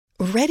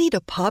Ready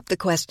to pop the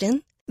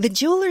question? The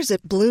jewelers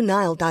at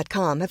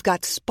BlueNile.com have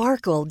got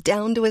sparkle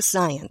down to a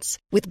science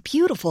with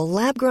beautiful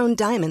lab-grown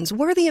diamonds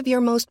worthy of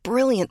your most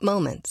brilliant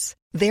moments.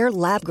 Their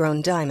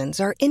lab-grown diamonds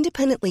are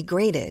independently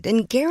graded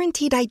and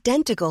guaranteed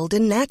identical to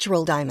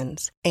natural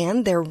diamonds,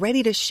 and they're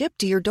ready to ship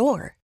to your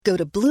door. Go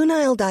to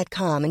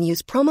BlueNile.com and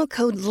use promo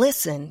code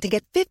LISTEN to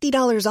get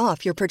 $50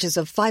 off your purchase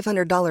of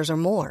 $500 or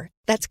more.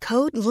 That's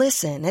code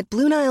LISTEN at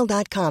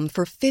BlueNile.com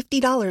for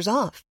 $50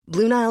 off.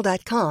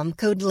 BlueNile.com,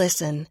 code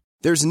LISTEN.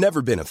 There's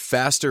never been a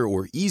faster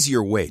or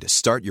easier way to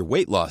start your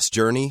weight loss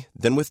journey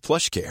than with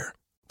PlushCare.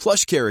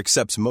 PlushCare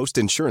accepts most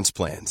insurance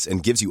plans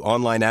and gives you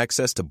online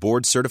access to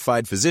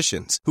board-certified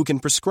physicians who can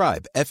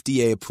prescribe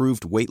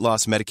FDA-approved weight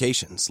loss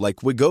medications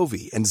like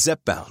Wegovy and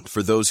Zepbound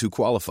for those who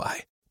qualify.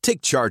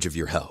 Take charge of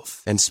your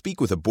health and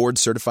speak with a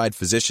board-certified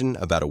physician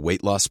about a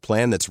weight loss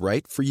plan that's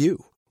right for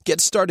you.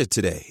 Get started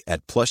today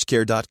at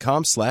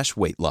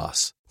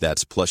plushcare.com/weight-loss.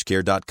 That's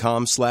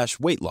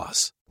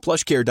plushcare.com/weight-loss.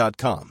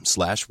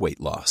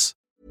 plushcare.com/weight-loss.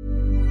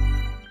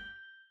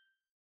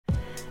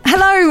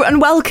 Hello and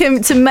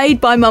welcome to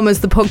Made by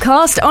Mamas, the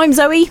podcast. I'm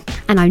Zoe.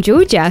 And I'm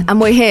Georgia. And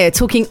we're here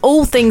talking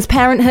all things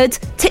parenthood,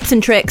 tips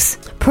and tricks,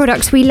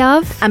 products we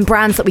love, and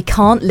brands that we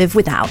can't live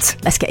without.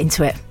 Let's get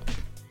into it.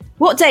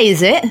 What day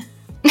is it?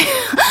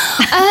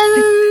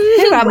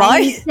 Who am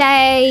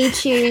Wednesday,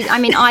 Tuesday. I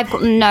mean, I've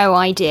got no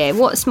idea.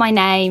 What's my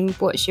name?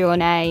 What's your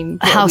name?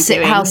 How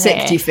sick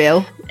do you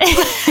feel?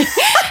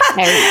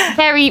 Very,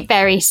 very,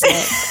 very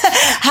sick.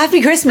 Happy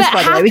Christmas,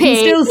 by the way. We can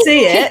still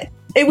see it.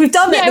 We've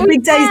done it. The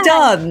big day's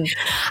done.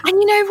 And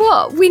you know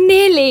what? We're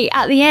nearly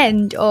at the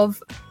end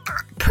of a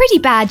pretty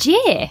bad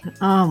year.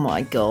 Oh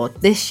my God,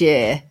 this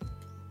year.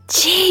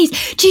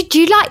 Jeez, do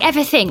you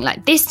ever think,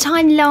 like this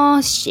time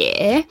last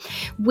year,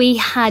 we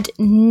had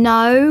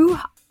no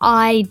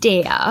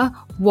idea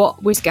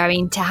what was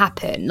going to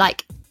happen,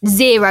 like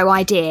zero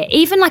idea.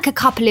 Even like a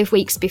couple of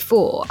weeks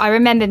before, I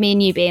remember me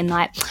and you being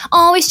like,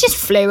 oh, it's just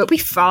flu, it'll be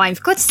fine,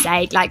 for God's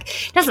sake, like,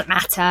 it doesn't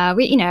matter,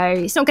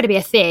 it's not going to be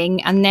a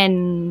thing. And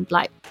then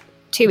like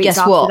 2 weeks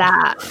after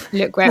that,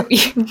 look where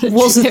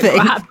was a thing.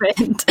 What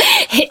happened.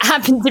 It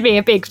happened to be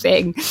a big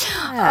thing.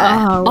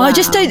 Yeah. Oh, wow. I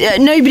just don't.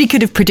 Nobody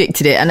could have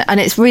predicted it, and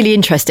it's really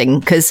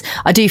interesting because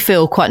I do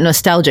feel quite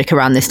nostalgic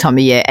around this time of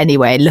year.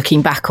 Anyway,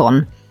 looking back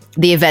on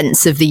the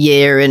events of the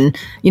year, and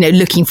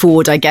looking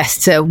forward, I guess,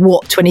 to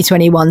what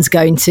 2021's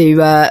going to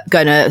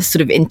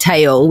sort of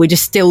entail. We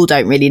just still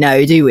don't really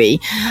know, do we?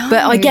 No.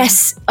 But I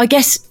guess.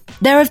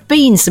 There have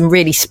been some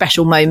really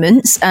special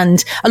moments,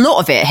 and a lot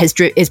of it has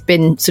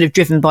been sort of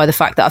driven by the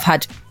fact that I've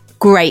had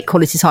great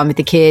quality time with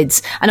the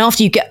kids. And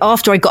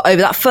after I got over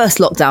that first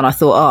lockdown, I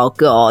thought, oh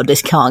God,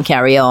 this can't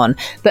carry on.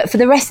 But for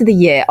the rest of the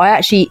year, I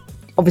actually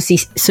obviously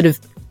sort of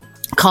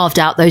carved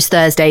out those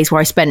Thursdays where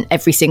I spent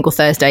every single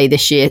Thursday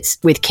this year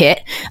with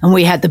Kit, and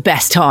we had the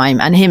best time,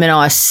 and him and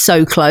I are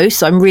so close.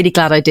 So I'm really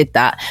glad I did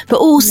that. But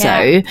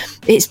also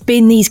it's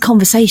been these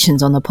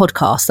conversations on the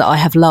podcast that I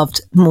have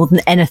loved more than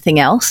anything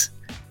else.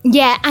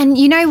 Yeah, and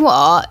you know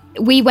what?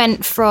 We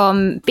went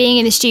from being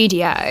in the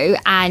studio,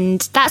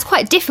 and that's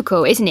quite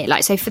difficult, isn't it?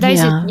 Like, so for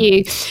those of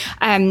you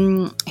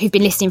who've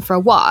been listening for a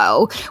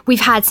while, we've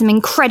had some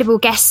incredible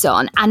guests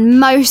on, and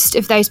most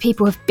of those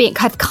people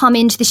have come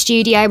into the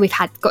studio. We've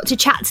got to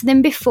chat to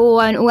them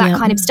before and all that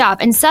kind of stuff.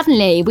 And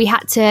suddenly we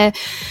had to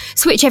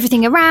switch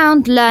everything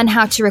around, learn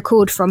how to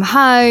record from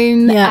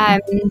home,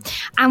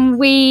 and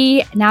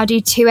we now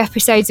do 2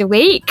 episodes a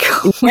week,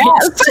 which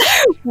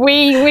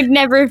we would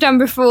never have done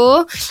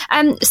before.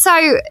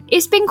 So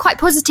it's been quite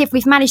positive.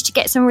 We've managed to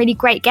get some really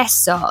great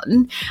guests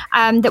on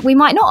that we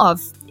might not have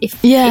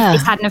if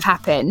this hadn't have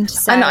happened.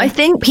 So. And I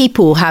think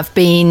people have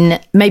been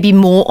maybe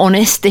more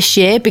honest this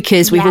year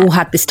because we've all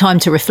had this time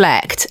to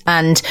reflect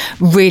and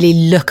really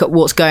look at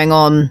what's going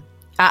on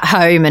at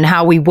home and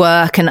how we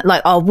work, and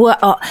like our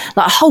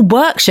whole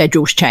work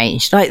schedule's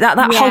changed. Like that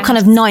whole kind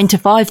of 9 to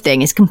 5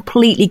 thing has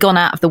completely gone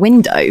out of the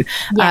window.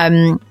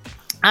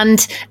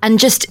 And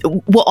just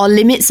what our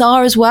limits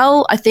are as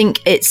well. I think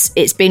it's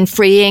been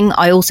freeing.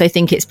 I also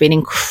think it's been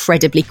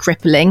incredibly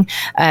crippling.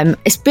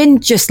 It's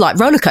been just like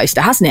roller coaster,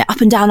 hasn't it? Up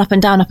and down, up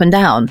and down, up and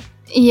down.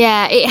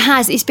 Yeah, it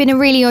has. It's been a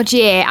really odd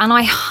year, and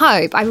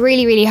I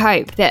really, really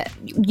hope that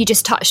you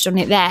just touched on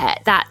it there,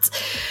 that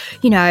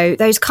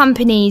those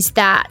companies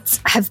that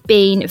have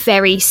been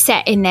very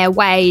set in their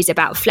ways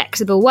about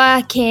flexible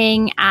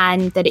working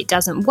and that it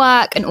doesn't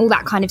work and all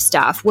that kind of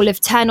stuff will have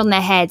turned on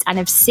their heads and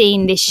have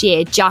seen this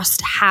year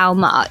just how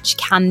much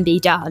can be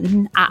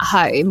done at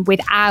home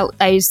without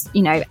those,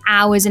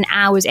 hours and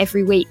hours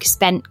every week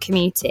spent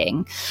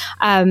commuting.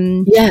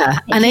 And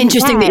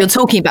interesting that you're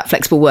talking about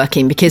flexible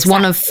working, because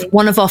one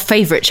of our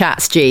favourite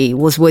chats, G,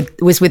 was with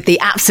the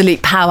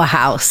absolute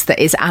powerhouse that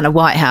is Anna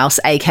Whitehouse,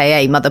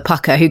 aka Mother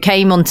Pucker, who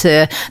came onto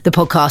the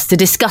podcast to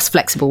discuss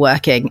flexible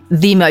working.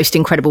 The most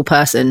incredible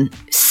person,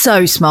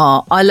 so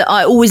smart.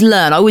 I always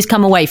learn. I always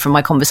come away from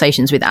my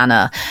conversations with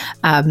Anna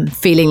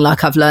feeling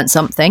like I've learned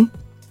something.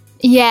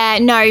 Yeah,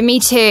 no, me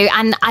too.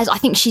 And as I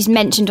think she's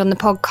mentioned on the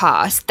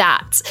podcast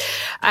that,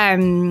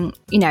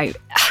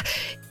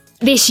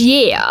 this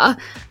year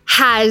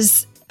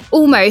has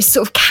almost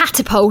sort of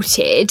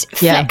catapulted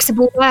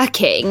flexible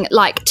working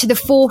like to the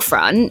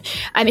forefront.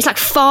 It's like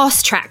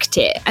fast tracked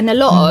it, and a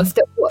lot of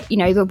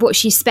what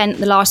she spent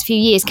the last few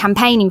years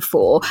campaigning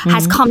for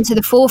has come to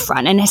the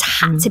forefront and has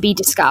had to be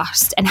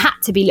discussed and had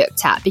to be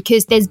looked at,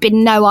 because there's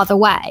been no other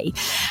way.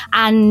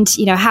 And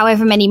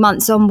however many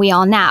months on we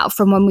are now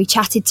from when we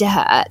chatted to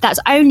her, that's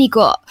only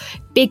got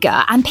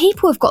bigger, and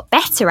people have got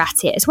better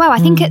at it as well. I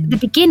think at the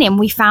beginning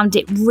we found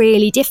it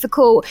really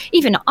difficult,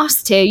 even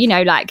us too,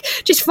 like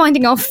just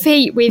finding our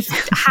feet with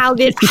how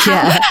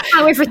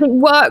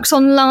everything works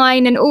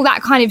online and all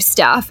that kind of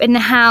stuff, and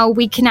how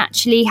we can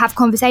actually have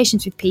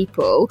conversations with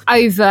people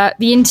over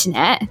the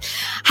internet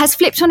has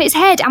flipped on its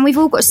head, and we've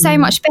all got so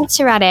much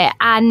better at it.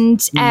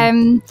 And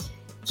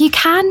you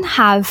can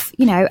have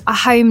a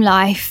home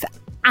life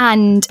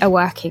and a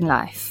working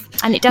life,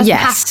 and it doesn't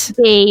have to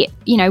be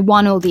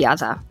one or the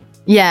other.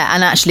 Yeah,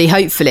 and actually,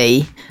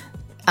 hopefully,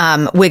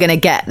 we're going to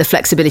get the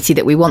flexibility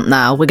that we want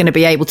now. We're going to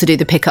be able to do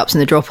the pickups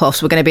and the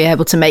drop-offs. We're going to be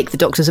able to make the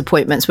doctor's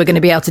appointments. We're going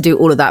to be able to do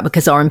all of that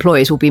because our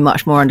employees will be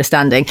much more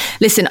understanding.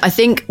 Listen, I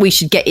think we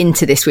should get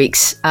into this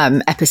week's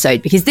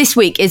episode, because this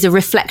week is a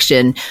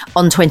reflection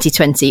on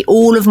 2020.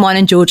 All of mine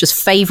and Georgia's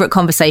favourite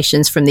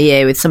conversations from the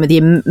year with some of the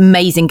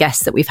amazing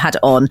guests that we've had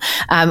on.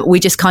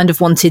 We just kind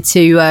of wanted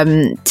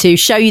to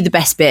show you the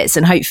best bits,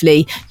 and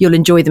hopefully you'll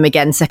enjoy them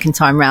again second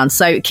time round.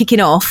 So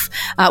kicking off,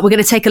 we're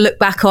going to take a look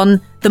back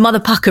on the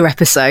Mother Pucker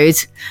episode,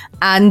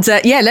 and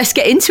let's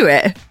get into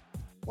it.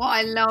 What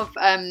I love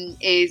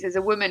is, as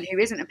a woman who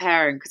isn't a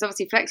parent, because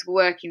obviously flexible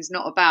working is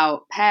not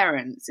about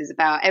parents, it's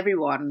about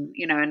everyone,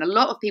 and a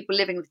lot of people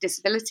living with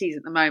disabilities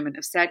at the moment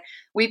have said,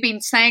 we've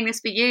been saying this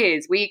for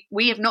years,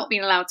 we have not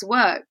been allowed to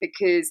work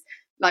because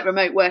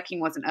remote working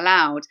wasn't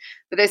allowed.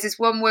 But there's this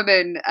one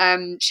woman,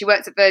 she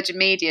works at Virgin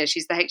Media,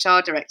 she's the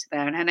HR director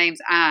there, and her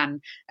name's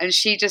Anne, and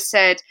she just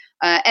said,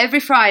 every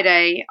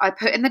Friday I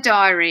put in the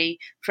diary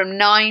from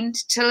 9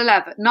 to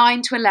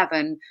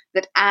 11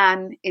 that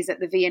Anne is at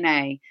the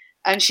V&A.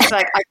 And she's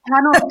like, I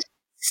cannot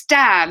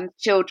stand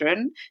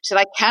children. She said,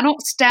 I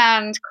cannot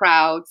stand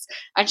crowds.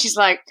 And she's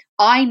like,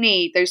 I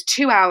need those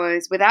 2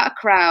 hours without a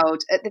crowd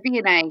at the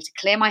V&A to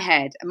clear my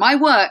head. And my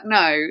work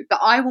know that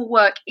I will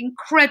work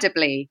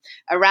incredibly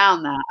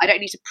around that. I don't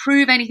need to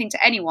prove anything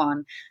to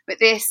anyone. But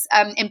this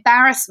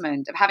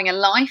embarrassment of having a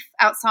life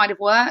outside of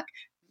work,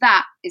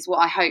 that is what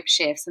I hope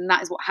shifts, and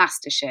that is what has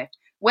to shift.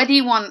 Whether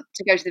you want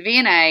to go to the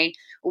V&A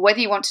or whether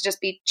you want to just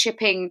be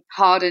chipping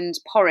hardened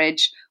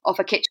porridge off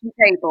a kitchen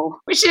table,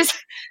 which is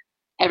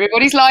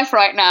everybody's life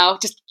right now.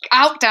 Just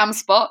out, damn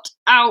spot,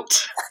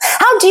 out.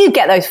 How do you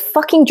get those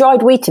fucking dried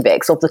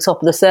Weetabix off the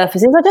top of the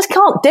surfaces? I just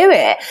can't do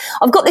it.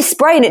 I've got this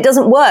spray and it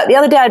doesn't work. The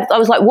other day I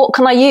was like, what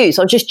can I use?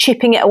 I was just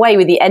chipping it away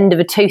with the end of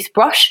a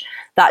toothbrush.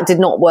 That did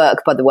not work,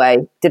 by the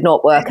way. Did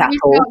not work at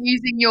all.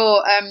 Using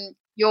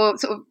your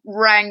sort of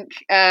rank,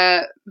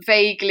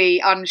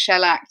 vaguely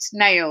unshellacked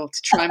nail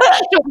to try and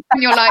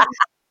and you're like,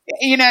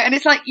 and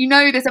it's like,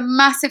 there's a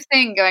massive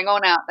thing going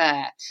on out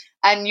there,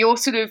 and you're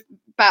sort of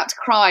about to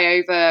cry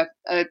over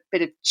a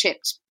bit of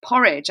chipped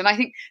porridge. And I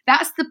think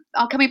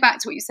coming back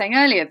to what you were saying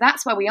earlier,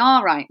 that's where we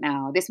are right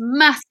now, this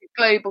massive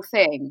global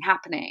thing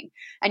happening.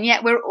 And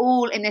yet we're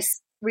all in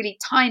this really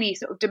tiny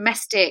sort of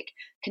domestic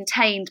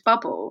contained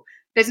bubble.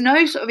 There's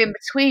no sort of in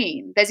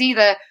between. There's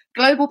either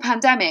global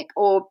pandemic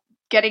or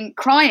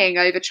crying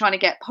over trying to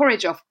get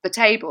porridge off the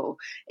table.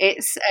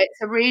 It's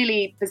a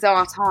really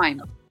bizarre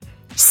time.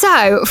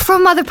 So,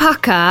 from Mother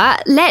Pucker,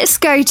 let's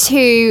go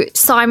to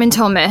Simon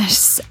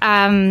Thomas.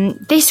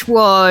 This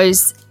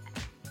was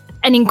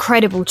an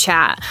incredible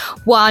chat,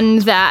 one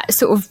that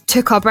sort of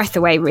took our breath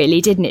away, really,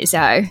 didn't it,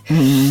 Zoe?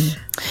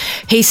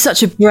 He's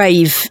such a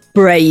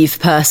brave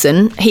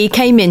person. He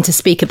came in to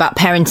speak about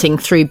parenting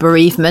through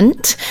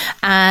bereavement,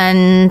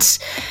 and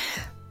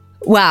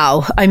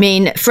wow, I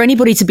mean, for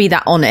anybody to be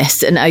that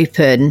honest and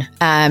open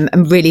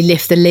and really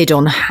lift the lid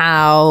on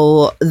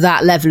how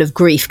that level of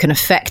grief can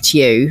affect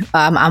you,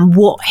 and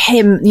what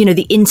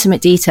the intimate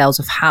details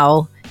of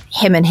how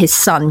him and his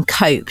son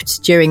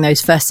coped during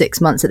those first 6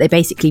 months, that they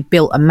basically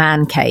built a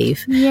man cave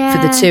for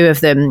the two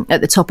of them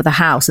at the top of the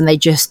house, and they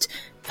just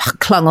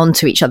clung on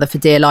to each other for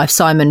dear life.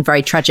 Simon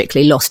very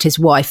tragically lost his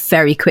wife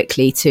very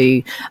quickly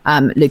to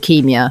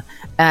leukemia.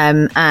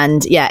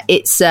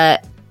 It's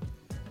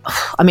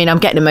I'm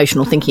getting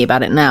emotional thinking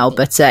about it now,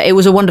 but it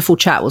was a wonderful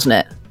chat, wasn't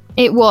it?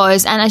 It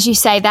was. And as you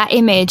say, that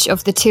image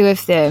of the two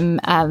of them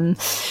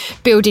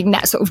building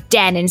that sort of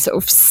den and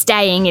sort of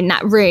staying in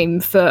that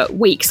room for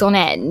weeks on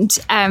end,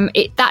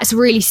 that's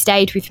really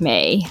stayed with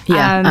me.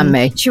 Yeah, and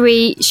me. Should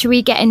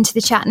we get into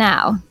the chat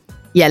now?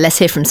 Yeah, let's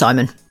hear from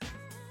Simon.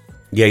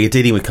 Yeah, you're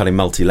dealing with kind of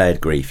multi-layered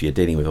grief. You're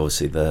dealing with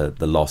obviously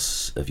the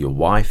loss of your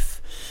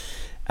wife.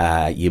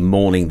 You're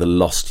mourning the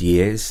lost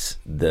years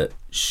that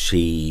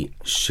she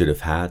should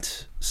have had,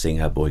 seeing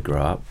her boy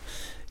grow up.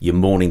 You're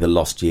mourning the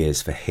lost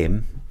years for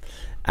him,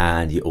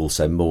 and you're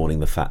also mourning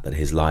the fact that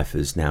his life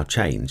has now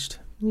changed.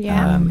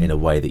 in a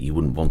way that you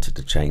wouldn't want it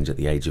to change at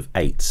the age of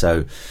 8.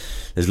 So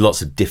there's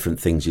lots of different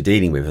things you're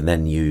dealing with, and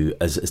then you,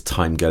 as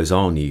time goes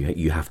on,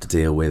 you have to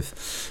deal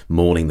with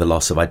mourning the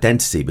loss of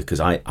identity, because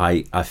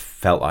I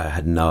felt I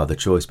had no other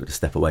choice but to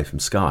step away from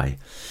Sky.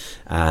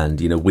 And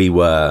we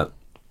were,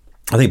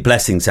 I think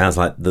blessing sounds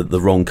like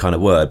the wrong kind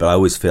of word, but I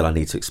always feel I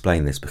need to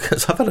explain this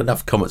because I've had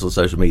enough comments on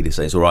social media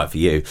saying it's all right for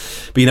you.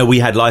 But, we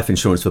had life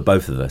insurance for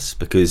both of us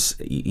because,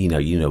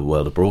 the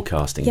world of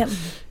broadcasting. Yep.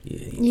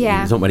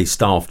 There's not many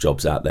staff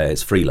jobs out there.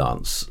 It's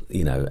freelance,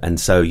 and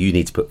so you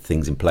need to put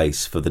things in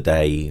place for the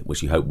day,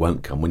 which you hope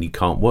won't come, when you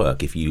can't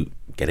work if you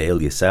get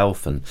ill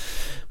yourself. And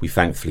we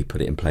thankfully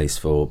put it in place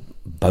for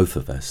both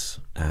of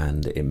us.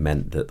 And it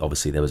meant that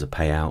obviously there was a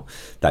payout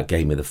that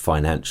gave me the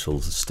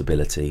financial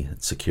stability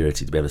and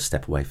security to be able to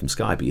step away from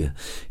Sky. But you're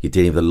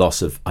dealing with the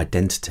loss of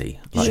identity.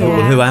 Like,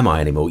 well, who am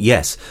I anymore?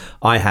 Yes,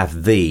 I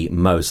have the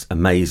most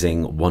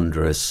amazing,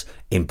 wonderous,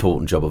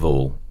 important job of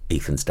all,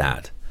 Ethan's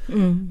dad.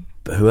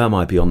 But who am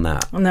I beyond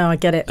that? No, I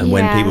get it. And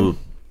when people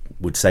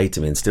would say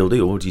to me, and still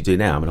do, what do you do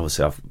now? I mean,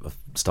 obviously I've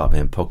started my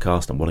own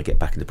podcast and want to get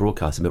back into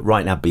broadcasting. But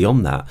right now,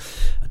 beyond that,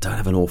 I don't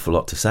have an awful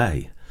lot to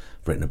say.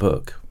 I've written a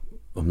book.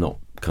 I'm not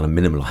kind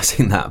of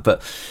minimalising that,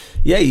 but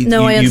you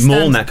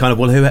mourn that kind of,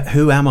 well,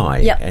 who am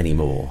I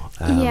anymore?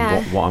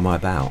 What am I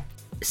about?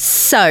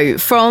 So,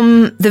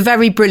 from the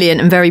very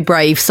brilliant and very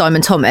brave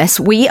Simon Thomas,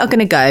 we are going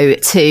to go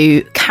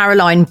to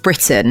Caroline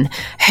Britton,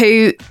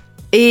 who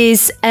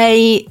is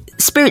a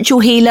spiritual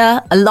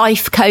healer, a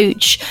life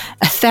coach,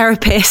 a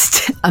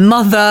therapist, a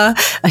mother,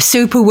 a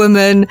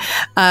superwoman.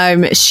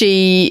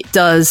 She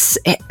does...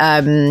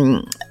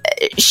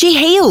 she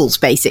heals,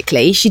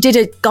 basically. She did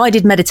a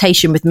guided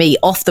meditation with me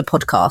off the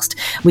podcast.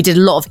 We did a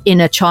lot of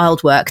inner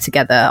child work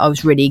together. I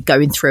was really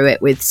going through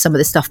it with some of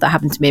the stuff that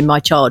happened to me in my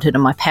childhood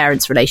and my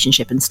parents'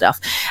 relationship and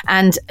stuff.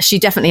 And she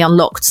definitely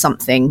unlocked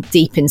something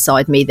deep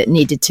inside me that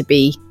needed to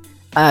be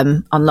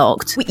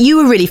unlocked. You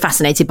were really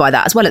fascinated by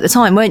that as well at the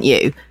time, weren't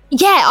you?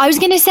 Yeah, I was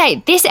going to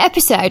say, this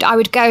episode, I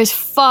would go as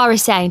far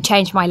as saying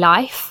changed my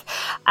life.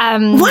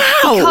 Wow!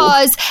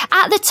 Because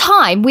at the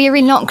time, we were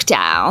in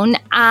lockdown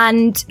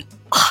and...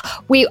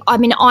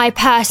 I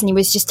personally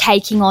was just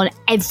taking on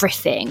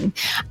everything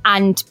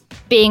and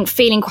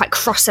feeling quite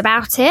cross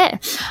about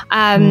it.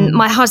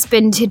 My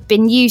husband had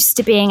been used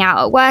to being out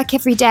at work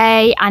every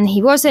day, and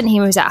he wasn't.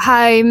 He was at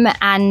home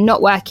and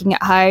not working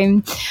at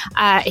home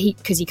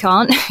because he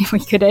can't. We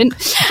couldn't.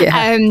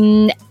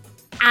 Yeah.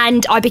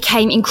 And I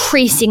became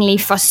increasingly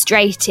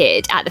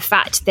frustrated at the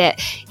fact that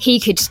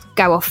he could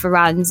go off for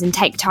runs and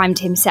take time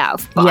to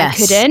himself, but I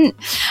couldn't.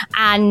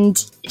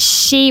 And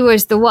she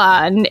was the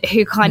one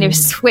who kind of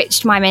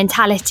switched my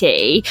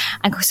mentality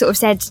and sort of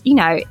said,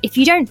 if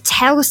you don't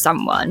tell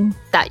someone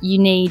that you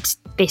need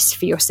this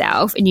for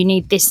yourself and you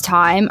need this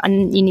time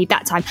and you need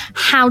that time,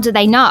 how do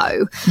they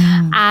know?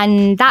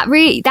 And that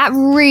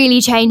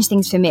really changed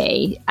things for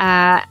me.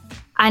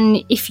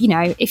 And if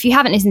you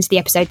haven't listened to the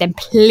episode, then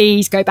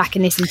please go back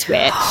and listen to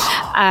it.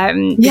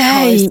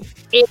 Because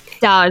it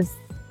does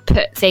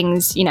put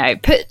things,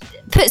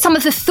 put some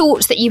of the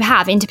thoughts that you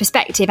have into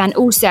perspective, and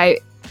also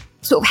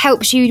sort of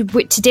helps you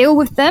to deal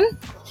with them.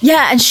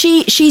 Yeah, and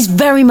she's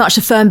very much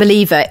a firm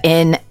believer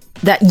in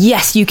that,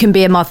 yes, you can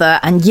be a mother,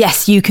 and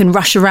yes, you can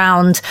rush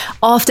around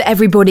after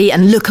everybody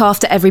and look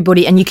after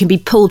everybody, and you can be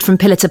pulled from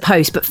pillar to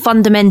post. But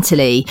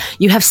fundamentally,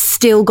 you have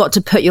still got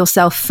to put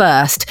yourself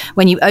first.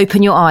 When you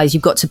open your eyes,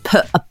 you've got to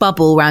put a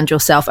bubble around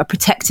yourself, a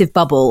protective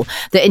bubble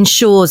that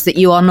ensures that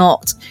you are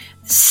not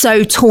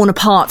so torn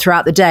apart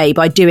throughout the day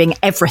by doing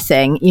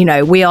everything.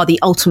 We are the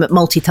ultimate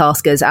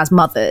multitaskers as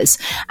mothers,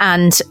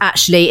 and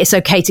actually it's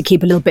okay to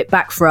keep a little bit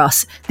back for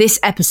us. This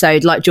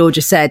episode, like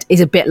Georgia said, is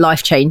a bit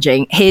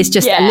life-changing. Here's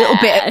just a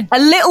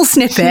little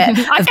snippet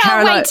I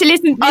can't wait to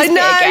listen to this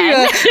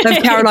again.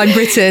 Of Caroline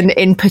Britton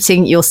in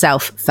putting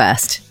yourself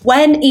first.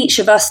 When each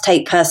of us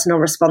take personal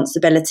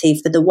responsibility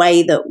for the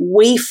way that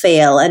we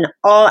feel and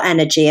our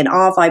energy and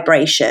our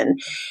vibration,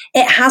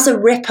 it has a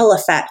ripple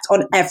effect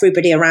on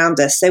everybody around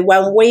us. So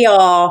when we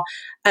are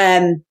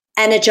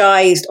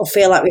energized or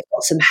feel like we've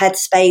got some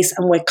headspace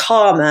and we're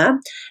calmer,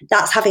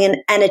 that's having an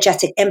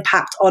energetic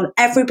impact on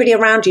everybody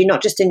around you,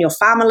 not just in your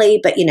family,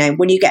 but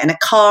when you get in a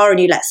car and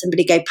you let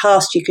somebody go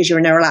past you because you're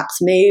in a relaxed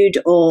mood,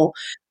 or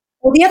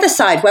the other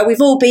side where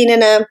we've all been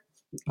in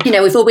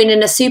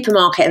a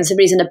supermarket and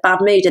somebody's in a bad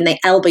mood and they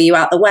elbow you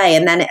out the way,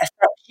 and then it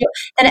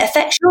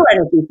affects your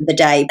energy for the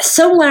day.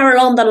 Somewhere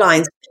along the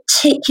lines,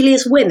 particularly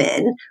as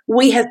women,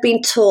 we have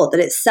been taught that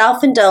it's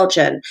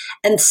self-indulgent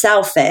and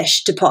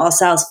selfish to put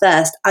ourselves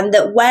first, and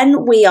that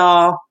when we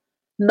are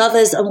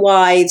mothers and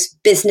wives,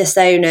 business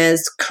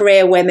owners,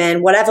 career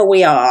women, whatever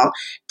we are,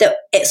 that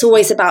it's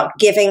always about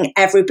giving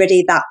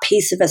everybody that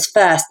piece of us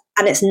first.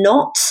 And it's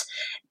not.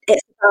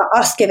 It's about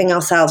us giving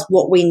ourselves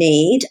what we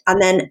need,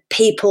 and then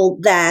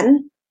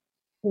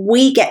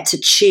we get to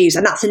choose.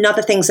 And that's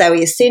another thing,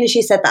 Zoe, as soon as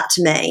you said that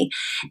to me,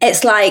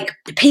 it's like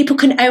people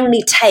can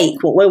only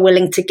take what we're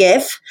willing to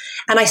give.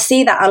 And I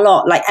see that a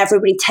lot, like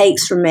everybody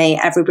takes from me,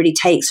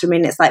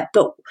 and it's like,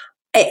 but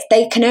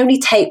they can only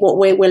take what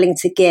we're willing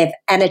to give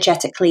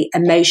energetically,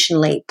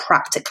 emotionally,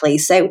 practically.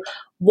 So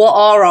what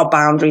are our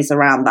boundaries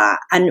around that?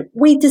 And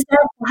we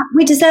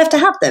deserve to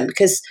have them,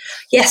 because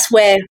yes,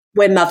 we're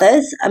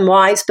mothers and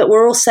wives, but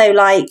we're also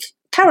like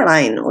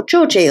Caroline or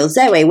Georgie or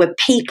Zoe. We're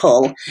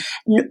people.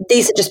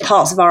 These are just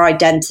parts of our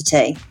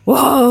identity.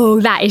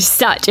 Whoa, that is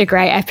such a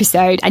great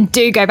episode. And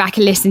do go back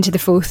and listen to the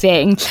full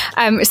thing.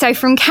 So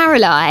from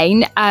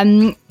Caroline,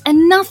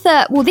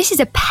 this is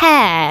a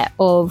pair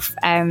of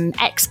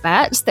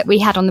experts that we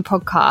had on the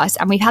podcast,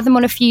 and we've had them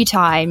on a few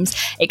times.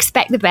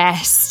 Expect the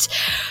best.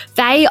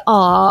 They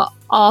are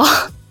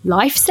our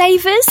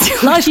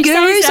lifesavers. Life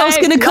gurus, I was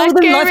going to call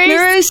them life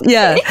gurus.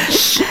 Yeah.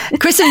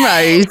 Chris and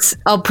Rose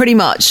are pretty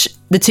much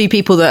the two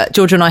people that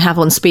Georgia and I have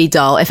on speed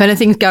dial. If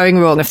anything's going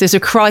wrong, if there's a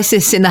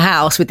crisis in the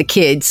house with the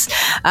kids,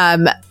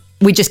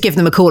 we just give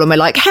them a call and we're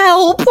like,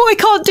 help, I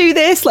can't do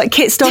this. Like,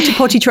 Kit started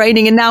potty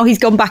training and now he's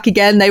gone back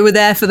again. They were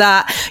there for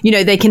that. You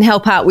know, they can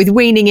help out with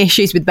weaning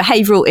issues, with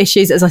behavioural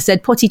issues. As I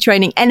said, potty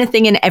training,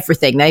 anything and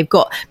everything. They've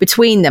got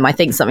between them, I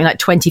think, something like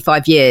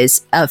 25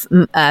 years of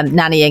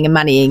nannying and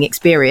mannying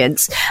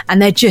experience. And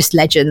they're just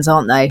legends,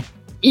 aren't they?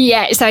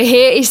 Yeah. So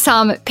here is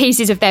some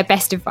pieces of their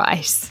best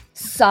advice.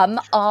 Some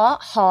are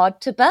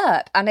hard to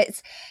burp. And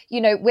it's,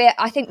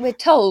 I think we're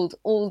told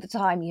all the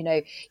time,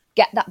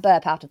 get that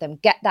burp out of them,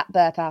 get that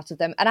burp out of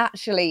them. And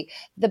actually,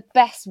 the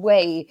best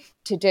way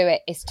to do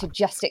it is to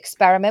just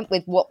experiment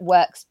with what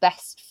works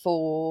best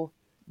for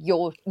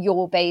your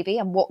baby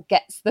and what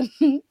gets them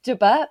to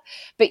burp.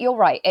 But you're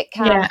right, it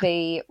can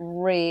be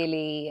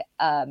really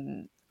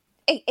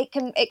it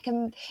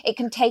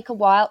can take a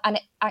while, and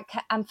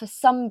for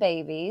some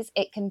babies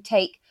it can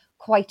take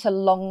quite a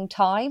long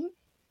time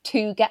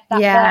to get that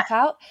burp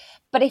out.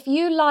 But if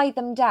you lie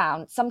them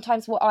down,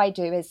 sometimes what I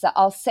do is that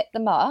I'll sit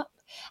them up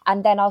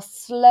and then I'll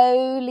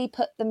slowly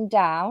put them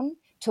down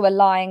to a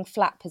lying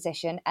flat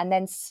position and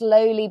then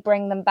slowly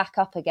bring them back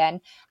up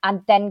again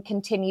and then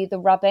continue the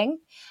rubbing.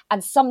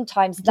 And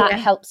sometimes that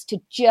helps to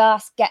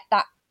just get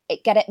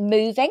it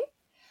moving.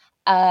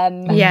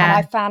 And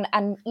I found,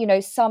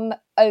 some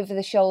over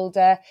the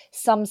shoulder,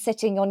 some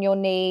sitting on your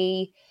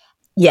knee.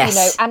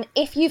 Yes. And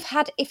if you've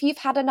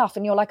had enough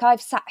and you're like,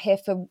 I've sat here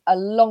for a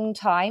long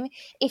time,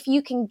 if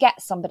you can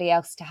get somebody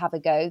else to have a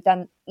go,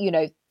 then,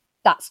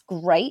 that's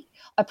great.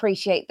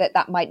 Appreciate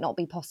that might not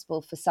be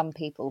possible for some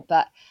people,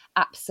 but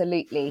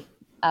absolutely,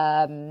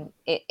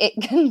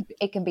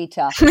 it can be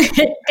tough.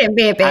 It can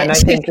be a bit. And I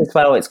think as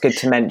well, it's good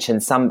to mention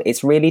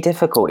it's really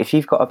difficult if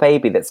you've got a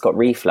baby that's got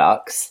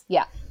reflux.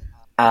 Yeah.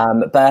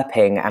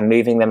 Burping and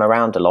moving them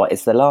around a lot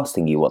is the last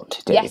thing you want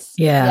to do. Yes.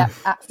 Yeah.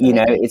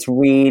 Absolutely. It's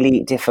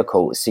really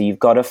difficult. So you've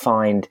got to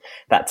find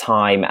that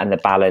time and the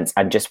balance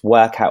and just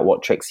work out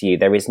what tricks you.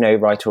 There is no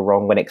right or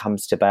wrong when it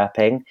comes to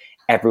burping.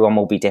 Everyone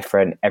will be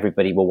different.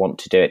 Everybody will want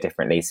to do it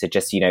differently. So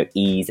just,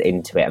 ease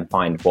into it and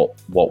find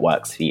what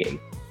works for you.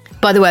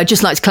 By the way, I'd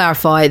just like to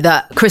clarify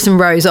that Chris and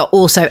Rose are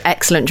also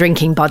excellent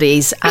drinking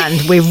buddies,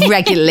 and we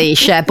regularly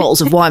share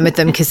bottles of wine with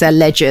them because they're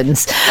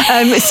legends.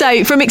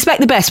 So from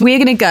Expect the Best, we're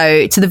going to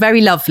go to the very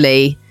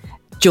lovely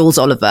Jules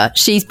Oliver.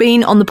 She's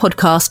been on the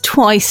podcast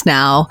twice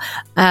now.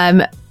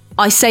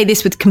 I say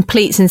this with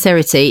complete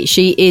sincerity.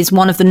 She is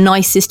one of the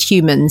nicest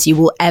humans you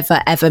will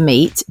ever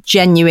meet.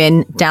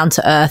 Genuine, down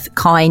to earth,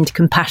 kind,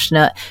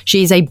 compassionate.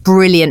 She is a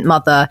brilliant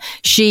mother.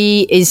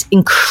 She is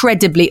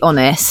incredibly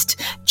honest,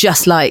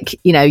 just like,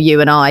 you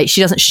and I. She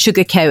doesn't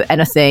sugarcoat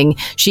anything.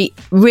 She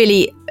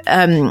really,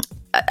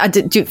 I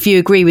do if you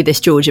agree with this,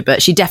 Georgia,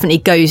 but she definitely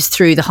goes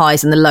through the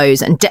highs and the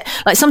lows. And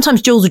like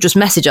sometimes Jules will just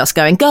message us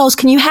going, girls,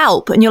 can you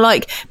help? And you're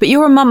like, but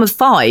you're a mum of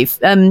 5.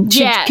 And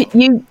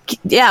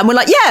we're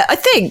like,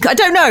 I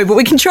don't know, but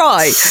we can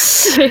try.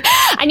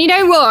 And you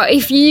know what?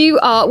 If you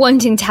are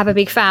wanting to have a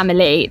big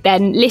family,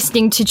 then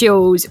listening to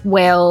Jules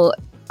will...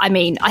 I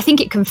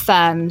think it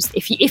confirms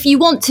if you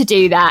want to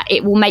do that,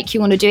 it will make you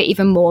want to do it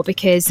even more,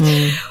 because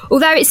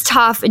although it's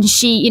tough, and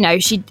she,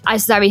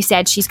 as Zoe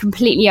said, she's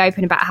completely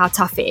open about how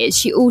tough it is,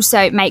 she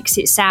also makes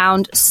it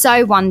sound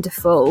so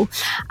wonderful.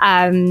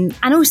 And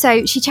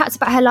also she chats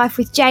about her life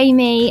with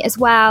Jamie as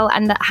well,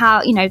 and that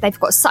how, they've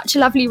got such a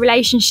lovely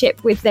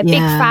relationship with their big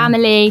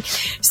family.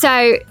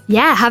 So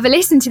yeah, have a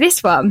listen to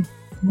this one.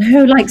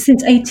 No, like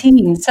since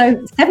 18.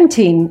 So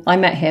 17, I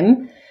met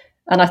him.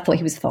 And I thought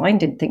he was fine,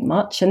 didn't think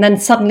much. And then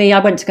suddenly I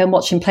went to go and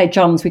watch him play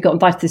drums. We got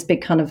invited to this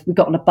big we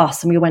got on a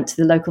bus and we went to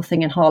the local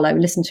thing in Harlow and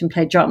listened to him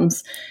play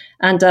drums.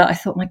 And I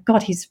thought, my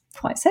God, he's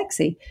quite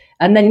sexy.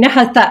 And then,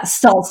 how that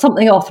started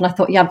something off. And I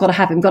thought, I've got to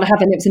have him.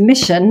 It was a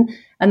mission.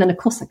 And then, of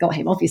course, I got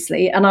him,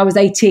 obviously. And I was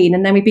 18.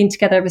 And then we've been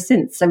together ever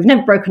since. So we've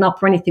never broken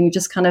up or anything. We've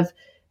just kind of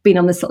been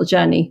on this little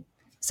journey.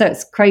 So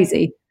it's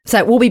crazy.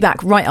 So we'll be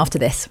back right after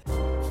this.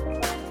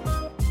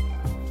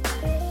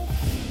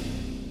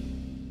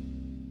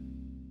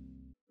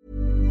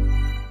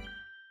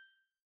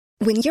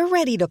 When you're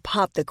ready to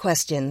pop the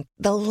question,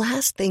 the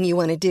last thing you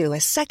want to do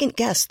is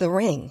second-guess the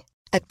ring.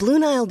 At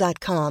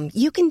BlueNile.com,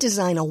 you can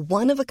design a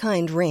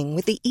one-of-a-kind ring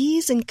with the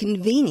ease and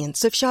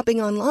convenience of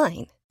shopping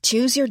online.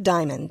 Choose your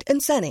diamond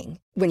and setting.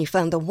 When you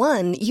find the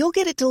one, you'll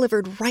get it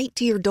delivered right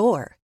to your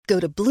door. Go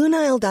to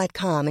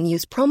BlueNile.com and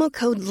use promo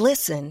code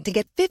LISTEN to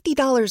get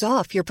 $50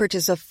 off your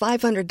purchase of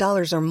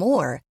 $500 or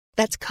more.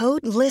 That's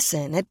code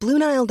LISTEN at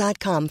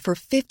BlueNile.com for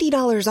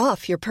 $50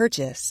 off your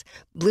purchase.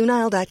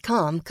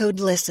 BlueNile.com, code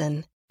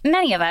LISTEN.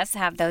 Many of us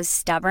have those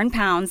stubborn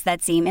pounds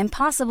that seem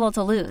impossible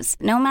to lose,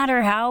 no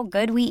matter how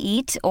good we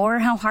eat or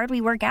how hard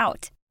we work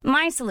out.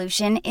 My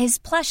solution is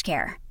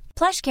PlushCare.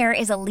 PlushCare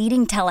is a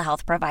leading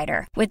telehealth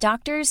provider with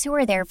doctors who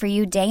are there for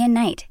you day and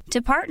night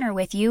to partner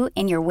with you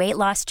in your weight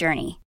loss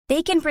journey.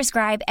 They can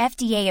prescribe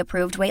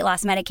FDA-approved weight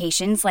loss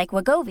medications like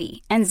Wegovy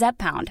and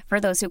Zepbound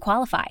for those who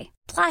qualify.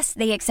 Plus,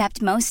 they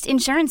accept most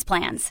insurance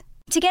plans.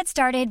 To get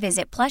started,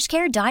 visit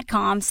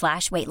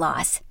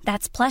plushcare.com/weightloss.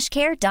 That's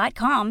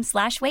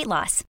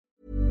plushcare.com/weightloss.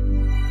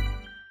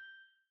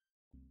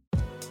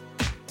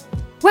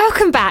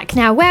 Welcome back.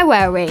 Now, where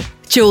were we?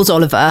 Jules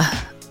Oliver.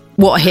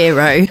 What a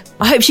hero.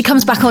 I hope she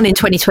comes back on in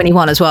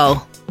 2021 as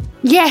well.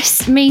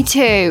 Yes, me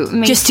too.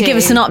 Just to give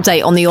us an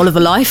update on the Oliver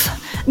life.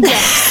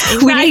 Yes,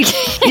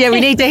 exactly. we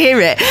need to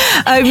hear it.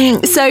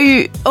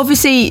 So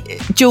obviously,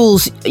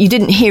 Jules, you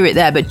didn't hear it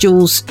there, but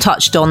Jules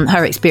touched on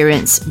her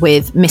experience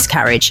with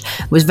miscarriage,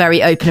 was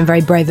very open and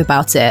very brave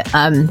about it.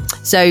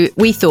 So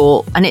we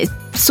thought, and it's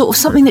sort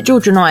of something that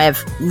Georgia and I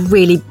have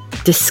really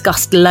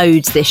discussed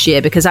loads this year,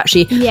 because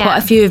actually quite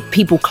a few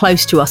people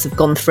close to us have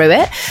gone through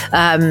it.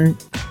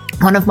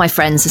 One of my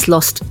friends has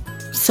lost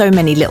so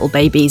many little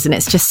babies, and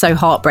it's just so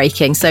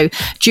heartbreaking. So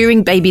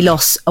during Baby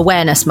Loss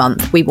Awareness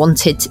Month, we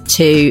wanted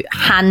to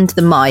hand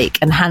the mic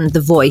and hand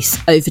the voice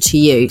over to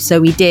you. So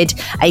we did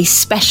a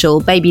special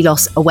Baby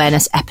Loss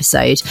Awareness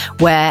episode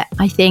where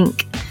I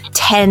think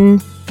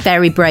 10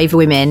 very brave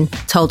women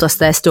told us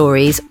their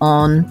stories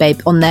on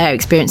their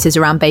experiences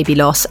around baby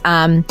loss,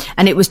 and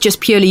it was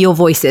just purely your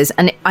voices,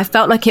 and I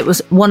felt like it was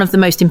one of the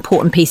most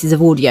important pieces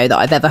of audio that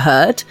I've ever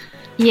heard.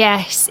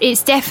 Yes,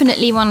 it's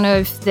definitely one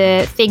of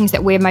the things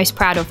that we're most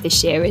proud of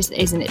this year,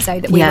 isn't it? So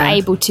that we were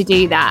able to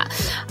do that.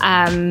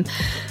 And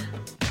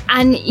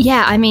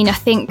yeah, I mean, I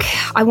think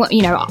I want,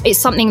 it's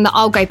something that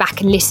I'll go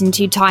back and listen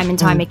to time and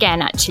time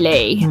again,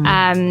 actually.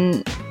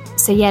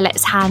 So yeah,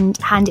 let's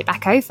hand it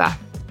back over.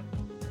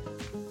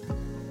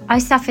 I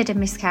suffered a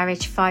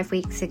miscarriage 5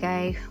 weeks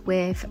ago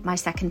with my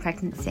second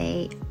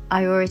pregnancy.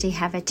 I already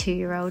have a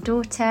 2-year-old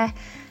daughter,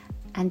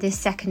 and this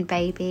second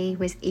baby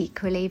was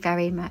equally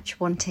very much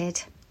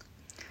wanted.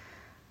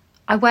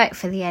 I work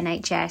for the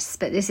NHS,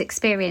 but this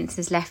experience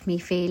has left me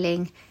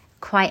feeling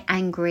quite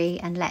angry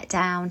and let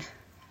down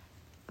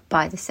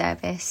by the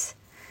service.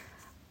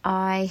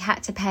 I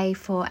had to pay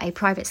for a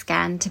private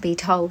scan to be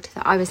told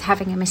that I was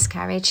having a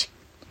miscarriage,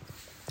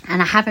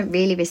 and I haven't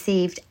really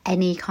received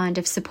any kind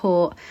of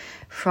support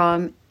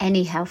from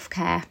any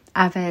healthcare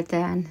other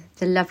than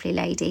the lovely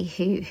lady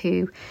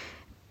who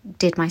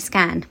did my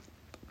scan.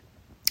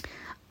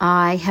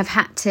 I have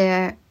had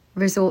to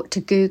resort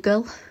to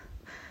Google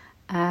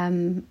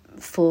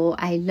for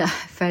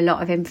a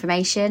lot of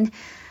information,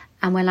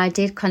 and when I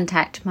did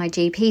contact my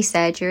GP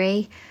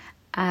surgery,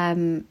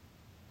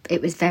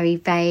 it was very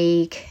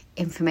vague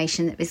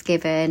information that was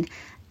given,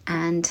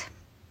 and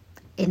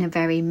in a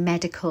very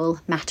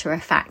medical,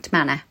 matter-of-fact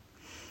manner.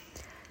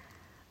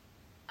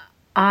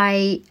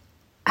 I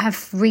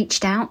have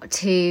reached out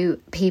to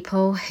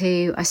people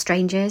who are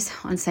strangers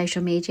on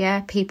social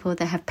media, people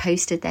that have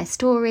posted their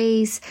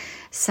stories,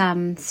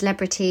 some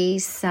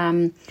celebrities,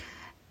 some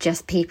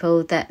just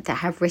people that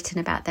have written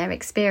about their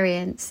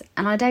experience.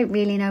 And I don't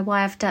really know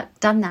why I've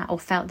done that or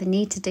felt the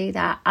need to do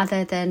that,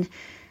 other than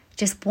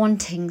just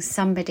wanting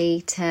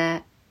somebody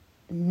to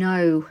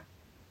know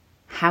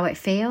how it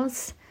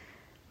feels.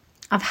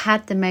 I've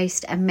had the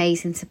most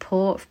amazing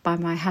support by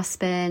my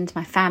husband,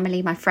 my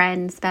family, my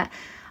friends, but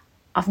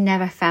I've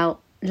never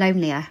felt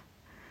lonelier.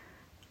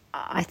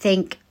 I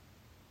think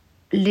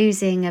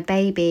losing a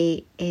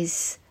baby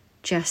is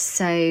just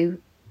so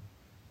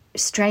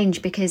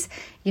strange, because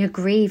you're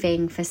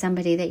grieving for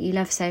somebody that you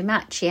love so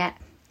much, yet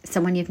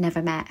someone you've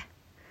never met.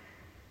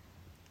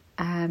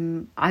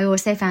 I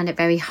also found it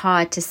very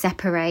hard to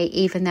separate,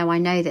 even though I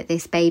know that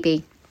this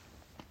baby,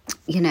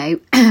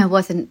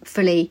 wasn't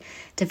fully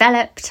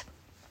developed.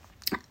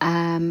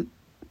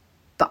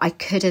 But I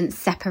couldn't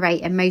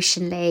separate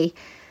emotionally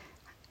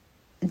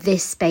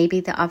this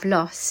baby that I've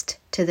lost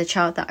to the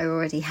child that I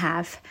already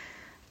have.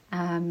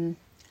 And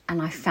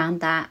I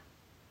found that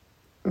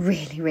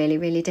really, really,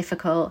 really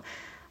difficult.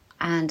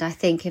 And I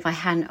think if I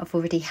hadn't have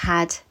already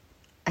had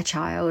a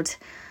child,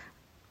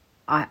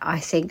 I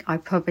think I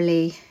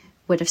probably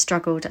would have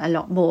struggled a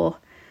lot more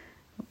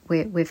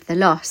with the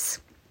loss.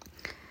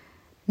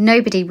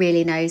 Nobody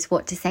really knows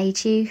what to say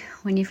to you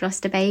when you've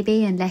lost a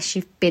baby unless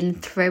you've been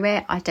through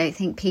it. I don't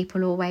think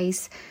people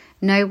always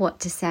know what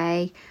to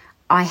say.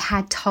 I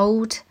had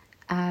told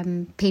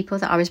people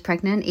that I was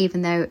pregnant,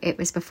 even though it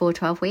was before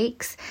 12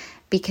 weeks,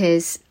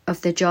 because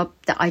of the job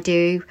that I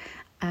do.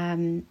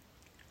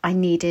 I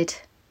needed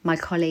my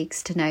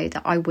colleagues to know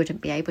that I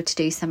wouldn't be able to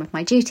do some of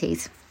my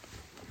duties.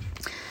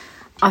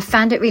 I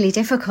found it really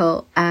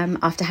difficult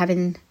after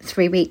having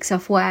 3 weeks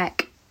off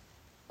work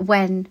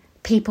when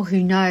people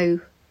who know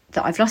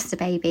that I've lost a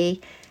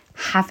baby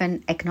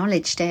haven't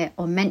acknowledged it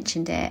or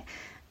mentioned it.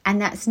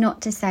 And that's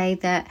not to say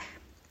that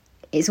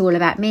it's all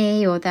about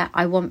me or that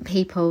I want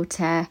people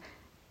to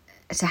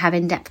have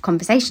in-depth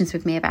conversations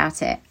with me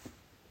about it.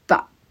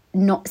 But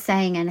not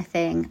saying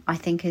anything, I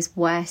think, is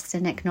worse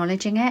than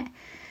acknowledging it.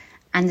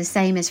 And the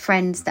same as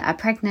friends that are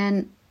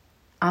pregnant,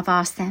 I've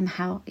asked them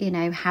how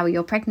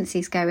your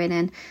pregnancy's going,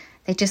 and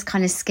they just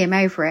kind of skim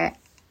over it.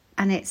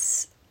 And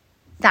it's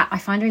that I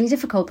find really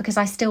difficult because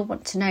I still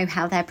want to know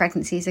how their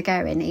pregnancies are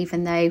going,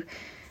 even though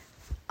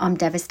I'm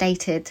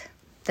devastated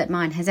that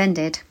mine has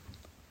ended.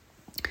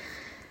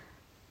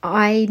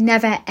 I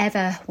never,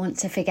 ever want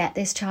to forget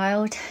this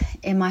child.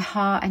 In my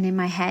heart and in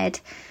my head,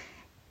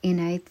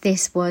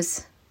 this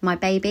was my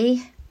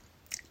baby.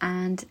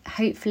 And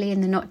hopefully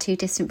in the not too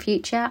distant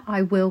future,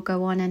 I will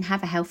go on and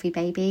have a healthy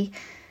baby.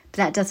 But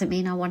that doesn't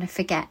mean I want to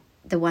forget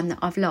the one that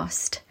I've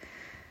lost.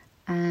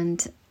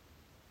 And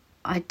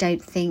I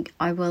don't think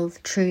I will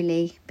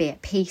truly be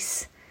at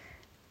peace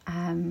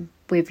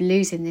with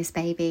losing this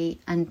baby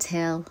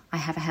until I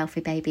have a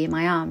healthy baby in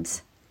my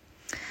arms.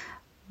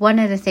 One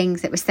of the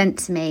things that was sent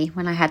to me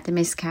when I had the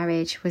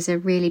miscarriage was a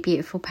really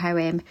beautiful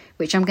poem,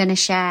 which I'm going to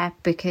share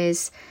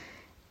because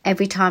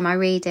every time I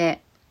read it,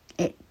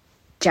 it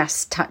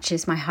just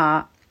touches my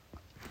heart.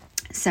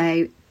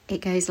 So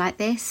it goes like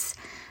this.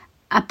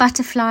 A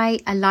butterfly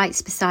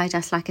alights beside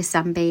us like a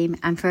sunbeam,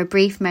 and for a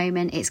brief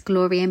moment its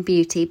glory and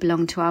beauty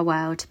belong to our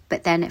world,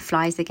 but then it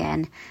flies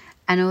again.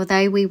 And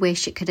although we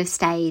wish it could have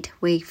stayed,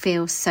 we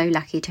feel so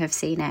lucky to have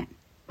seen it.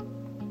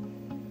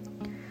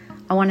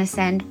 I want to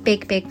send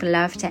big, big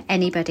love to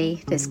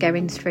anybody that's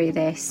going through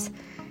this.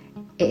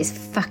 It is a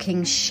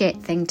fucking shit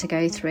thing to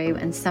go through,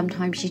 and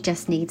sometimes you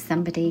just need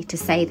somebody to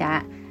say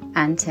that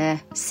and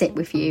to sit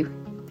with you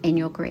in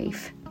your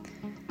grief.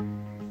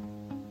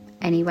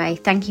 Anyway,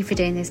 thank you for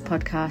doing this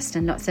podcast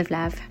and lots of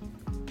love.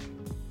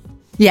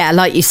 Yeah,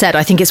 like you said,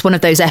 I think it's one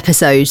of those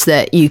episodes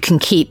that you can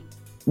keep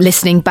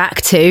listening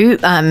back to.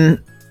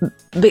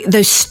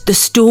 The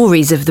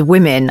stories of the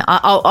women.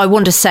 I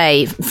want to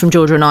say from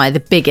Georgia and I,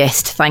 the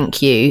biggest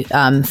thank you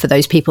for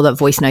those people that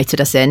voice noted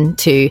us in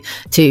to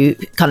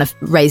kind of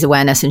raise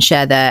awareness and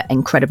share their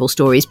incredible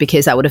stories,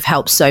 because that would have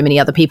helped so many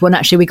other people. And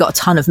actually, we got a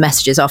ton of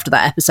messages after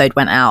that episode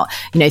went out,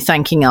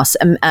 thanking us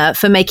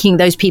for making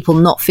those people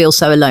not feel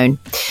so alone.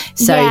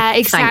 So yeah,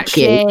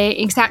 exactly, thank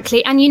you.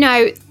 Exactly. And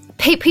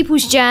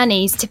people's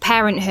journeys to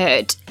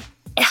parenthood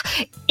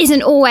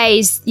isn't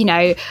always,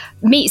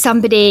 meet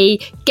somebody,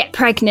 get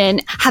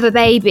pregnant, have a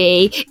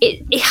baby.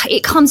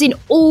 It comes in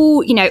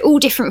all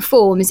different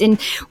forms. And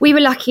we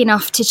were lucky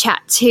enough to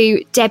chat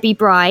to Debbie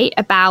Bright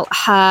about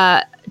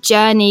her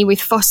journey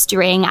with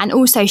fostering, and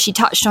also she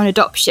touched on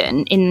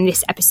adoption in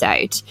this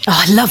episode.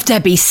 Oh, I love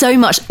Debbie so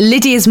much.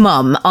 Lydia's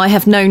mum, I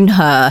have known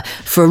her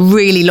for a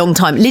really long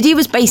time. Lydia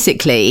was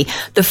basically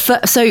the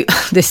first. So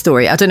this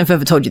story, I don't know if I've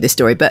ever told you this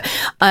story, but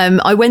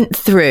I went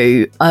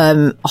through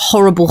a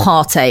horrible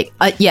heartache,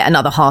 yet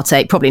another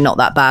heartache, probably not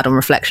that bad on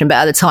reflection, but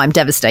at the time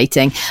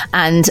devastating.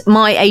 And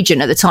my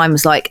agent at the time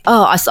was like,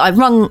 I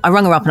rung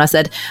her up and I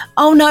said,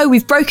 oh no,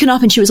 we've broken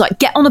up. And she was like,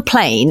 get on a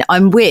plane.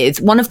 I'm with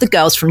one of the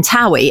girls from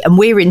Towie and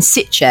we're in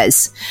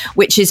Sitges,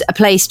 which is a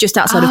place just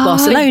outside of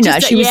Barcelona.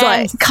 She was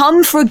like,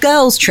 come for a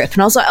girls trip.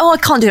 And I was like, I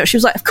can't do that. She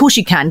was like, of course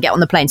you can, get on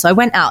the plane. So I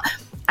went out.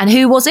 And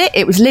who was it?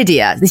 It was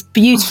Lydia, this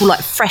beautiful,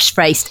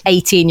 fresh-faced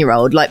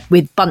 18-year-old,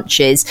 with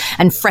bunches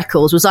and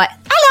freckles, was like,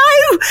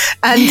 hello!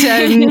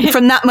 And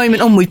from that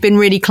moment on, we've been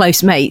really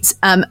close mates.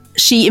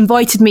 She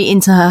invited me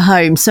into her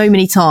home so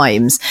many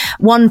times.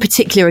 One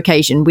particular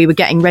occasion, we were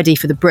getting ready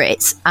for the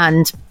Brits,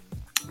 and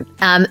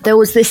there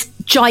was this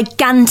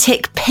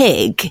gigantic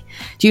pig.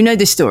 Do you know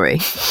this story?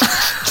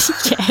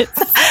 Yes.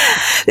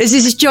 There's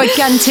this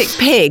gigantic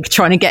pig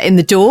trying to get in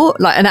the door,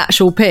 like an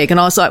actual pig. And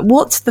I was like,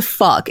 what the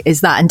fuck is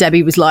that? And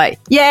Debbie was like,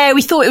 yeah,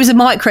 we thought it was a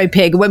micro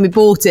pig when we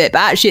bought it, but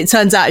actually it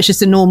turns out it's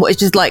just it's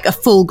just like a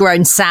full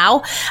grown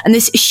sow. And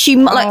this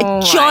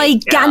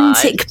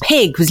gigantic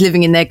pig was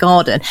living in their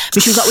garden.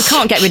 But she was like, we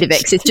can't get rid of it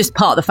because it's just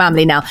part of the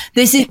family now.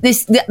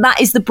 That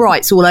is the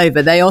Brights all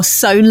over. They are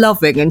so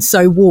loving and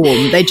so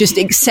warm. They just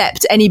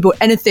accept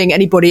anybody,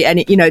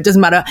 it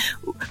doesn't matter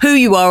who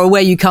you are or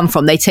where you come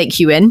from, they take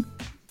you in.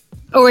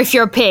 Or if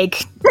you're a pig.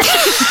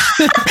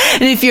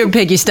 And if you're a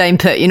pig, you're staying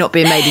put. You're not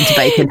being made into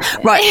bacon.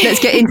 Right, let's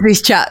get into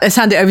this chat. Let's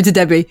hand it over to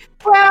Debbie.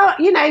 Well,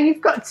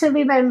 you've got to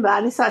remember,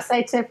 and this I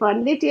say to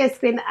everyone, Lydia's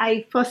been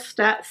a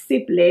foster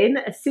sibling,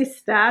 a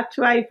sister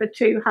to over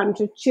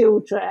 200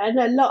 children.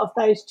 A lot of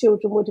those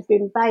children would have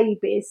been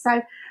babies.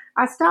 So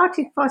I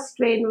started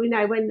fostering,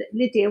 when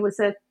Lydia was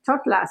a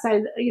toddler.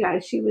 So,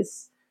 she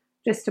was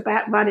just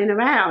about running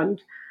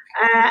around.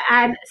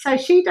 And so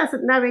she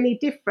doesn't know any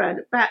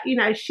different, but,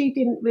 she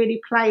didn't really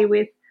play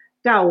with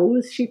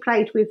dolls. She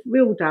played with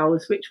real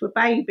dolls, which were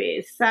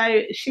babies.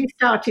 So she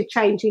started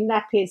changing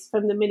nappies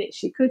from the minute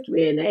she could,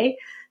 really.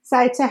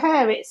 So to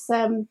her, it's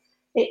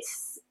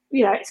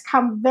it's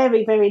come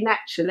very, very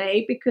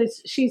naturally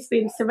because she's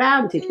been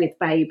surrounded with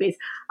babies.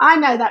 I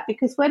know that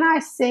because when I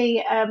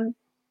see,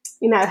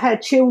 her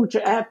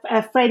children,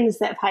 her friends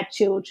that have had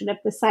children of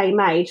the same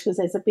age, because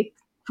there's a big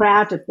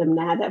crowd of them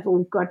now that have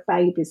all got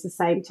babies the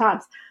same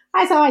times,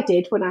 as I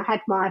did when I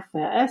had my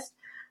first.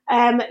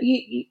 They're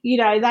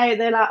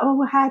like,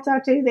 oh, how do I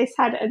do this?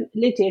 And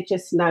Lydia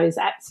just knows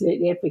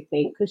absolutely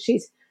everything because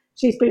she's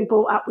been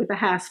brought up with a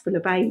house full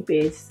of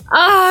babies.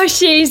 Oh,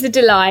 she's a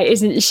delight,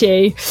 isn't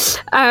she?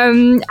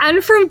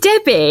 And from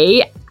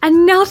Debbie,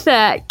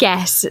 another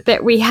guest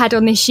that we had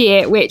on this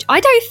year, which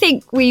I don't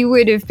think we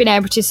would have been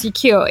able to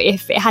secure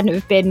if it hadn't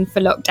have been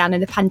for lockdown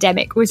and the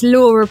pandemic, was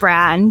Laura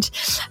Brand.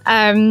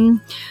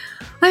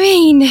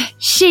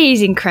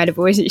 She's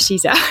incredible, isn't she,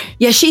 Zoe?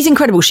 Yeah, she's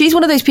incredible. She's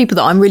one of those people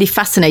that I'm really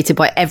fascinated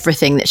by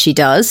everything that she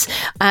does.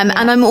 And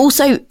I'm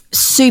also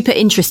super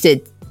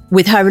interested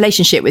with her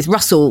relationship with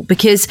Russell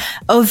because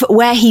of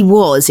where he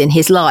was in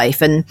his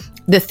life and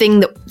the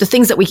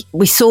things that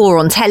we saw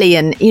on telly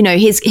and,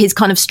 his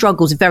kind of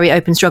struggles, very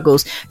open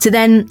struggles, to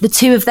then the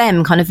two of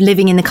them kind of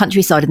living in the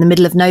countryside in the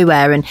middle of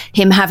nowhere and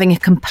him having a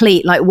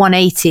complete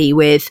 180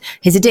 with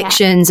his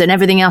addictions and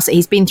everything else that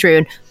he's been through.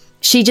 And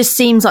she just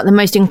seems like the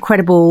most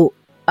incredible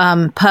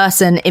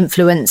person,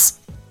 influence,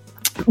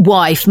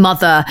 wife,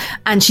 mother,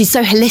 and she's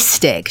so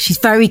holistic. She's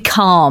very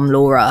calm,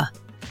 Laura.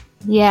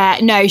 Yeah,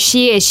 no,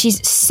 she is.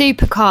 She's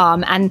super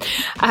calm. And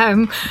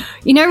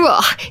you know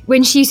what?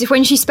 When she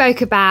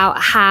spoke about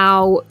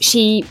how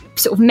she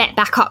sort of met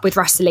back up with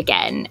Russell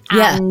again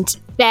and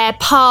their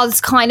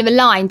paths kind of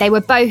aligned, they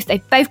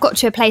both got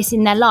to a place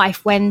in their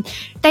life when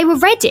they were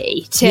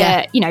ready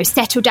to,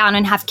 settle down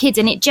and have kids,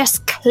 and it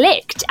just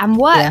clicked and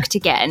worked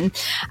again.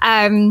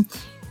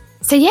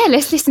 So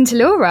let's listen to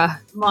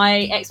Laura. My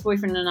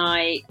ex-boyfriend and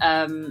I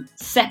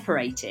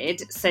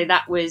separated. So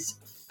that was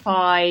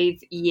 5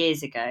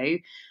 years ago.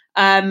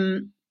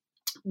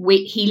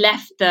 He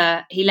left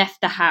the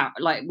house,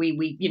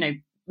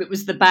 it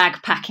was the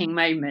bag packing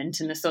moment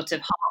and the sort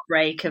of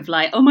heartbreak of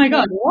oh my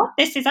God, what?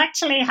 This is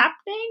actually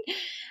happening.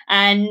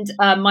 And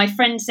my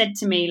friend said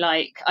to me,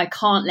 I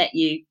can't let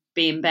you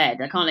be in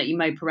bed. I can't let you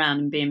mope around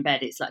and be in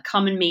bed. It's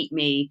come and meet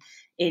me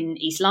in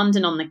East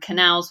London on the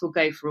canals. We'll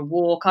go for a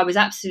walk. I was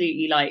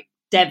absolutely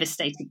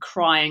devastated,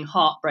 crying,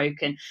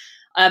 heartbroken.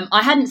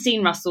 I hadn't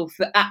seen Russell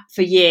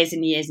for years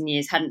and years and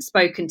years, hadn't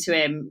spoken to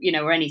him,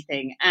 or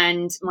anything.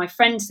 And my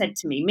friend said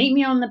to me, meet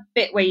me on the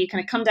bit where you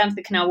kind of come down to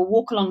the canal. We'll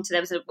walk along to,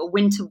 there was a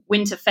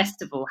winter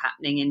festival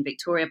happening in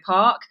Victoria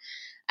Park.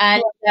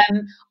 And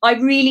I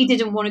really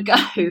didn't want to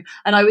go.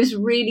 And I was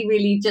really,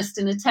 really just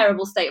in a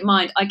terrible state of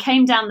mind. I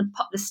came down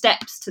the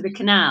steps to the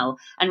canal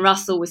and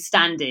Russell was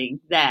standing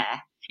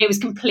there. It was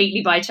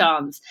completely by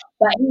chance.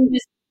 But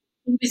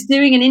he was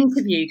doing an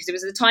interview because it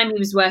was the time he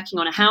was working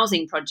on a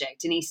housing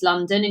project in East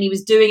London, and he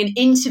was doing an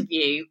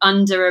interview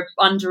under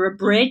a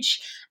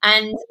bridge,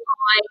 and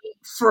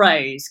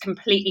I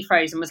completely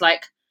froze and was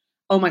like,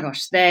 oh my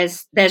gosh,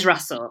 there's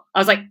Russell. I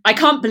was like, I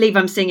can't believe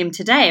I'm seeing him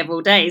today of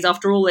all days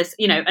after all this,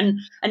 and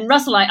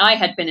Russell, I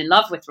had been in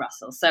love with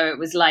Russell. So it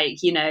was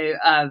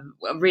a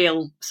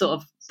real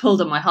sort of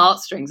pulled on my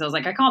heartstrings. I was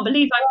like, I can't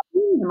believe I'm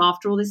seeing him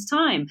after all this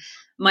time.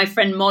 My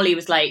friend Molly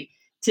was like,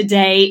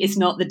 today is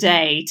not the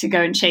day to go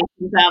and chase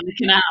him down the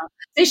canal.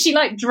 So she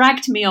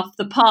dragged me off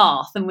the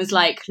path and was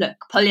like, look,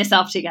 pull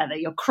yourself together.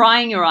 You're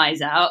crying your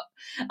eyes out.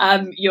 I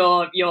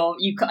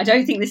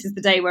don't think this is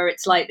the day where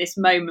it's this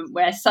moment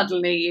where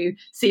suddenly you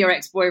see your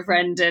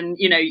ex-boyfriend and,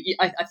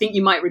 I think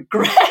you might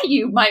regret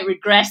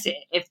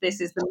it if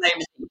this is the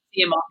moment you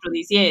see him after all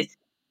these years.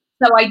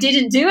 So I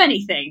didn't do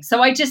anything.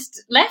 So I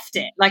just left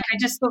it.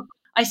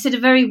 I said a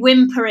very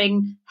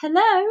whimpering,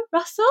 hello,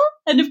 Russell.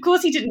 And of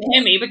course he didn't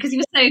hear me because he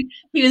was in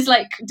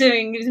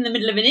the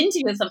middle of an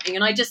interview or something.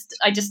 And I just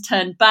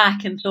turned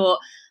back and thought,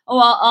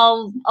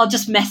 I'll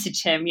just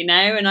message him,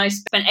 and I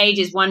spent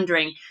ages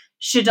wondering,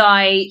 should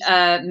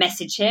I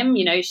message him?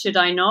 Should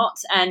I not?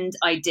 And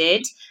I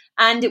did.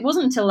 And it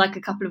wasn't until a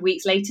couple of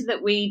weeks later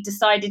that we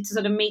decided to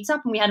sort of meet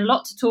up, and we had a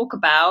lot to talk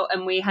about,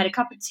 and we had a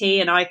cup of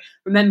tea. And I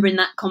remember in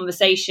that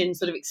conversation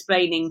sort of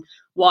explaining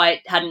why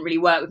it hadn't really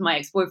worked with my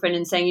ex-boyfriend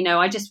and saying,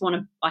 I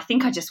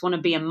think I just want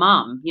to be a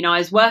mum. I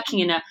was working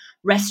in a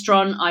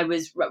restaurant. I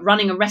was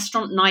running a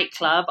restaurant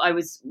nightclub. I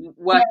was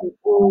working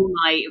all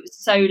night. It was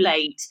so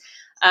late.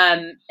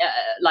 I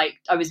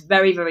was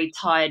very, very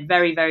tired,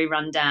 very, very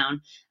run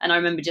down. And I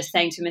remember just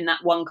saying to him in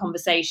that one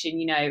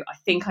conversation, I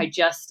think I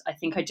just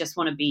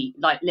want to be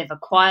live a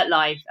quiet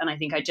life. And I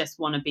think I just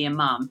want to be a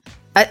mum.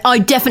 I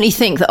definitely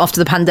think that after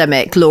the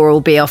pandemic, Laura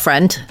will be our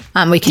friend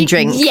and we can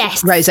drink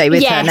rosé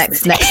with her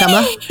next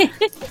summer.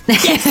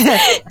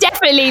 Yes,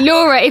 definitely.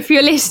 Laura, if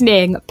you're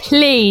listening,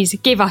 please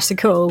give us a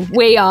call.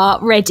 We are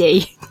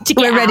ready to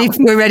get out.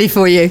 We're ready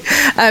for you.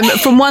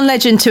 From one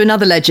legend to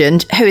another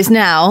legend, who is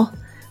now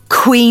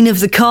Queen of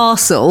the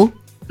Castle,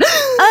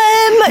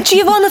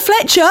 Giovanna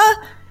Fletcher.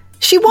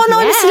 She won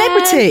I'm a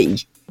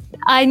Celebrity.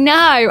 I know.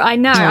 I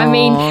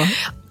mean,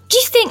 do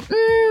you think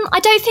I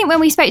don't think when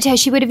we spoke to her,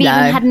 she would have even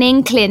had an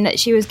inkling that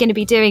she was going to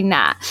be doing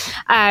that.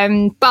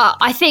 But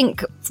I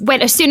think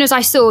as soon as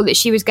I saw that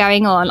she was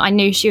going on, I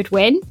knew she would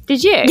win.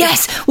 Did you?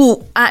 Yes.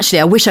 Well, actually,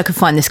 I wish I could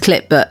find this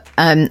clip, but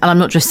and I'm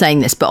not just saying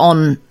this, but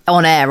on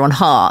air, on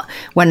Heart,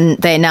 when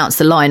they announced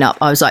the lineup,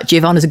 I was like,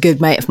 Giovanna's a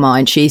good mate of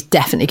mine. She's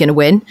definitely going to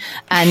win.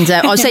 And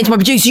I was saying to my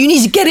producer, you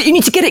need to get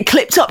it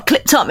clipped up.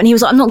 And he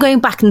was like, I'm not going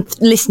back and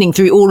listening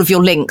through all of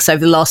your links over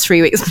the last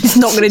 3 weeks. I'm just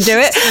not going to do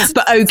it.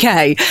 But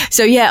okay.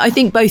 So yeah, I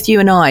think both you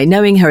and I,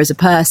 knowing her as a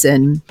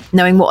person,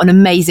 knowing what an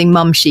amazing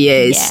mum she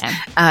is,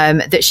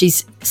 that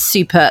she's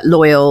super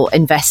loyal,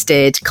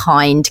 invested,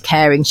 kind,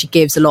 caring. She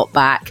gives a lot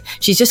back.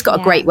 She's just got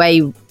a great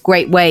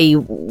way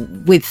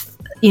with,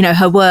 you know,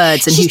 her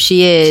words and who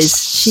she is.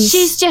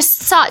 She's just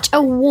such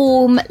a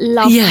warm,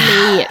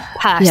 lovely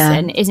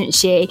person, isn't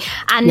she?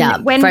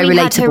 And when we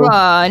had her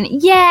on,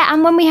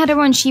 and when we had her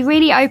on, she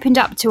really opened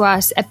up to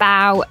us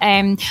about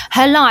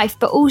her life,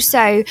 but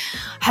also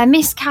her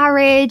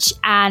miscarriage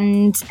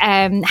and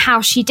how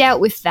she dealt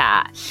with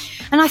that.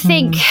 And I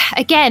think,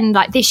 again,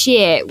 like this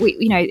year,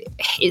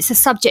 it's a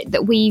subject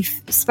that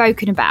we've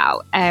spoken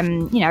about,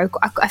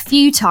 a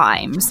few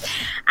times.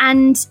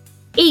 And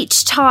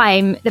each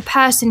time the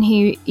person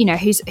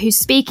who's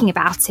speaking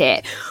about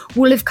it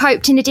will have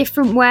coped in a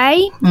different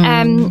way.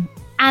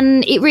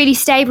 And it really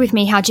stayed with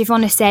me how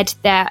Giovanna said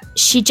that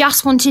she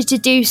just wanted to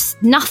do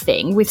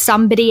nothing with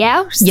somebody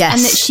else. Yes.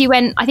 And that she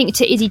went, I think,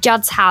 to Izzy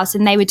Judd's house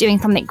and they were doing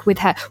something with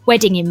her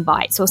wedding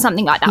invites or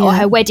something like that, or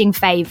her wedding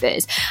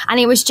favours. And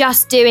it was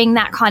just doing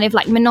that kind of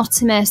like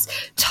monotonous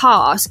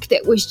task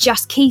that was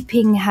just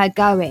keeping her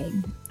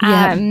going.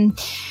 Yeah.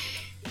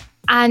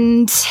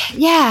 And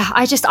I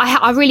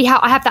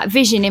have that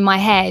vision in my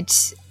head.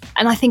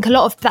 And I think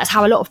that's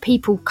how a lot of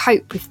people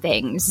cope with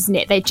things, isn't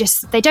it?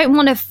 They don't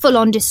want a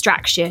full-on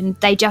distraction.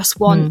 They just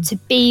want to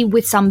be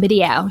with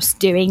somebody else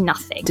doing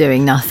nothing.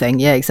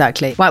 Yeah,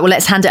 exactly. Right, well,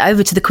 let's hand it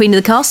over to the Queen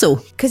of the Castle.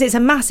 Because it's a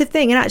massive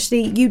thing. And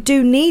actually, you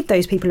do need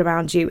those people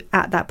around you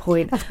at that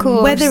point. Of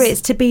course. Whether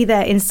it's to be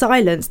there in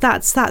silence,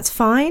 that's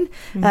fine.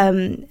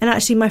 And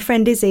actually, my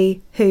friend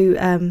Izzy, who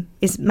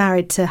is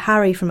married to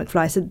Harry from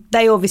McFly, so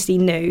they obviously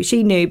knew.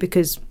 She knew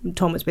because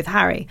Tom was with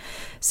Harry.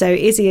 So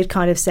Izzy had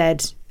kind of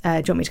said, do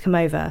you want me to come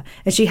over?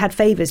 And she had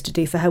favours to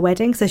do for her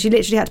wedding. So she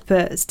literally had to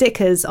put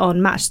stickers on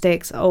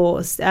matchsticks or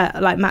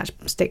like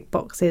matchstick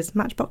boxes.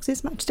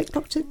 Matchstick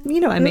boxes? You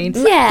know what I mean?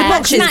 Yeah.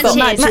 Matches boxes.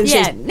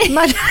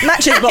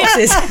 Matches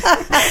boxes.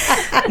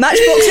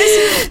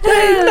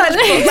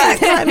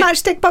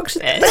 Matchstick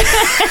boxes.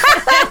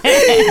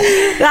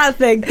 That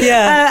thing.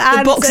 Yeah.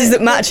 The boxes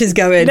that matches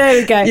go in.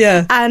 There we go.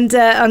 Yeah. And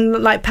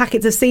like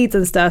packets of seeds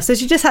and stuff. So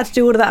she just had to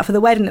do all of that for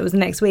the wedding that was the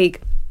next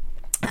week.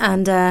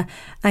 And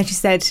she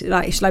said,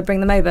 like, shall I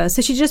bring them over?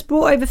 So she just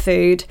brought over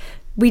food.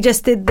 We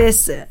just did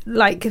this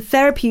like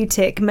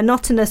therapeutic,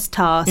 monotonous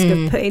task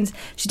of putting.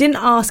 She didn't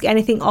ask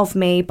anything of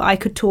me, but I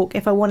could talk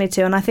if I wanted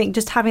to. And I think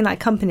just having that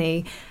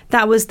company,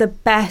 that was the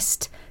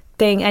best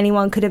thing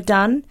anyone could have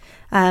done.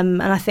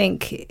 And I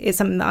think it's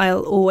something that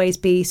I'll always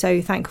be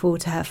so thankful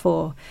to her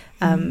for,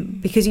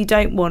 because you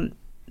don't want,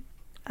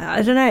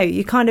 I don't know,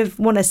 you kind of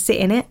want to sit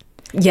in it.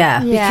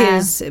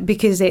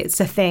 Because it's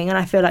a thing, and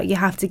I feel like you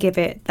have to give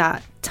it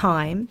that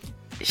time.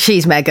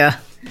 She's mega.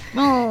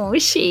 Oh,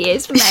 she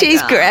is mega.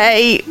 She's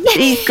great.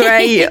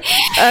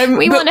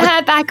 We want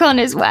her back on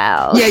as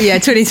well. Yeah,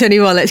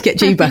 2021, let's get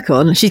G back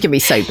on. She's going to be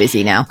so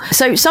busy now.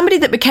 So somebody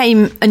that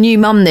became a new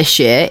mum this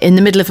year in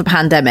the middle of a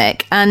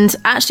pandemic, and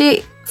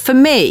actually for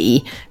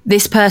me,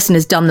 this person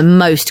has done the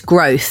most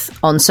growth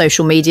on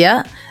social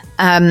media.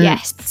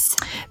 Yes.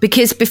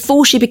 Because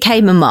before she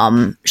became a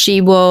mum,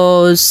 she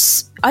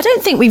was, I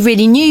don't think we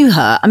really knew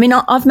her. I mean,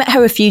 I've met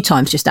her a few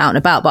times just out and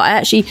about, but I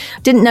actually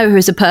didn't know her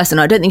as a person.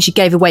 I don't think she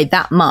gave away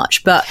that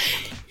much, but...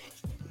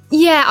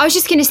 Yeah, I was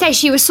just going to say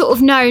she was sort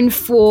of known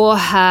for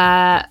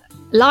her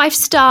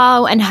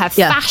lifestyle and her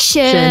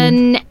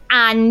fashion.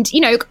 And,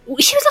 you know,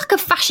 she was like a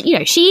fashion, you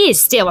know, she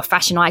is still a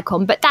fashion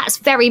icon, but that's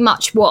very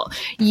much what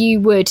you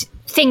would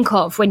think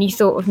of when you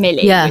thought of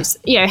Millie. Yeah. Was,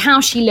 you know,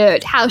 how she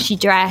looked, how she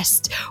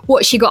dressed,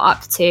 what she got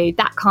up to,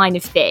 that kind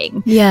of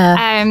thing. Yeah.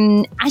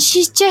 And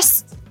she's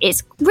just,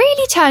 it's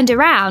really turned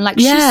around. Like,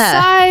 she's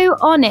so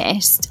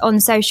honest on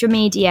social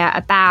media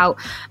about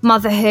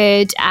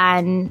motherhood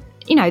and,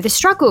 you know, the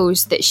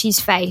struggles that she's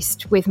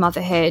faced with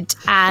motherhood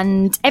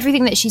and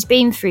everything that she's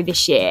been through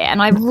this year.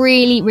 And I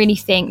really, really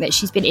think that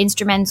she's been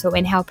instrumental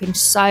in helping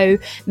so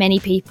many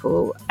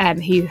people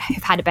who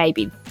have had a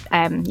baby,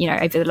 you know,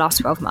 over the last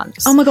 12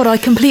 months. Oh my God, I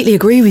completely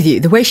agree with you.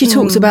 The way she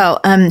talks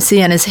about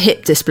Sienna's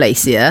hip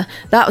dysplasia,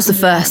 that was the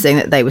first thing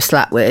that they were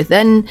slapped with.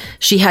 Then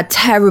she had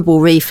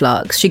terrible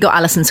reflux. She got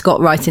Alison Scott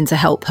right in to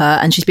help her,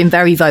 and she's been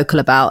very vocal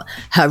about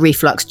her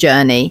reflux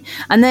journey.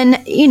 And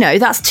then, you know,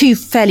 that's two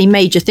fairly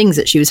major things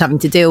that she was having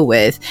to deal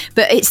with.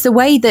 But it's the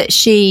way that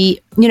she,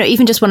 you know,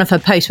 even just one of her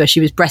posts where she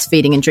was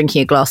breastfeeding and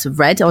drinking a glass of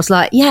red, I was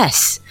like,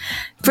 yes,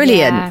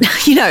 brilliant. Yeah.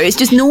 You know, it's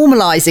just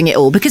normalising it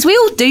all, because we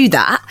all do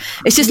that.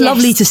 It's just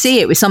lovely to see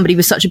it with somebody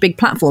with such a big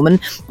platform.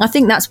 And I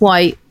think that's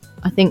why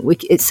I think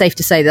it's safe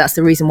to say that's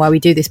the reason why we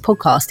do this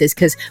podcast, is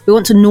because we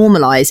want to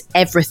normalise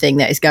everything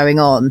that is going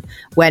on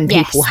when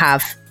people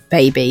have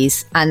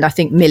babies. And I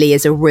think Millie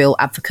is a real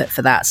advocate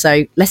for that.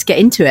 So let's get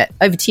into it.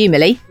 Over to you,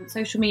 Millie.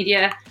 Social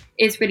media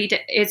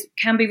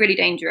can be really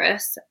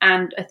dangerous.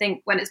 And I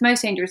think when it's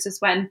most dangerous is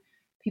when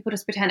people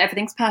just pretend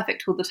everything's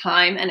perfect all the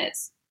time, and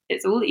it's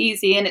all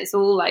easy, and it's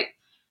all like,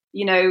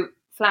 you know,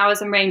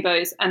 flowers and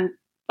rainbows, and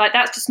like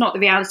that's just not the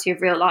reality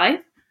of real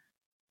life.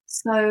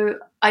 So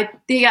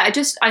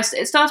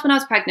it started when I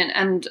was pregnant,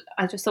 and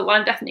I just thought, well,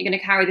 I'm definitely going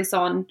to carry this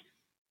on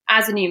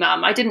as a new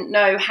mum. I didn't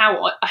know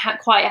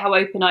quite how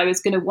open I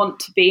was going to want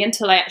to be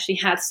until I actually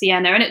had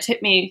Sienna, and it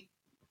took me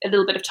a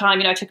little bit of time.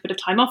 You know, I took a bit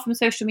of time off from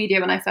social media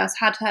when I first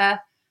had her,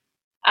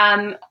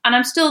 and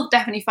I'm still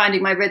definitely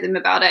finding my rhythm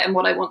about it and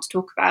what I want to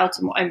talk about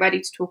and what I'm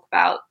ready to talk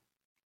about.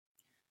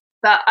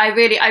 But I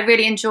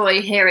really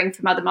enjoy hearing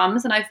from other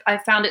mums, and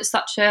I've found it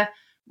such a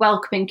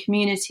welcoming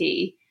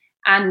community,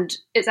 and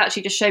it's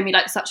actually just shown me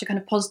like such a kind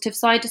of positive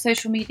side to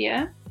social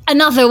media.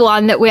 Another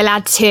one that we'll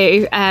add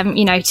to,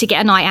 to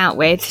get a night out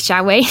with,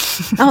 shall we?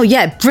 Oh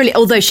yeah, brilliant.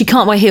 Although she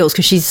can't wear heels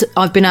because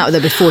I've been out with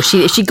her before.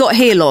 She got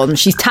heel on.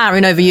 She's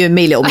towering over you and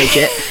me, little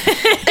midget.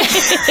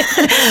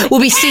 We'll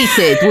be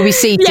seated.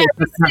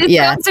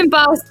 Yeah. Some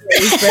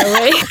bastards,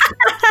 will we?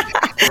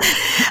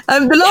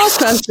 The last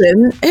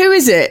person, who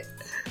is it?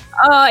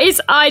 Oh, it's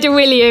Ida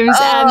Williams.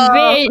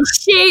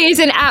 She is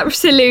an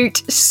absolute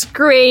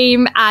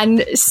scream,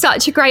 and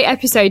such a great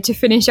episode to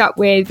finish up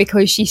with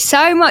because she's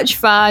so much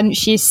fun.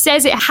 She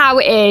says it how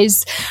it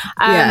is,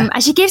 and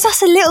she gives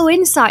us a little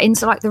insight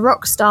into like the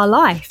rock star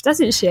life,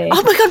 doesn't she?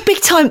 Oh my god,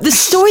 big time! The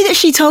story that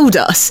she told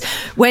us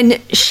when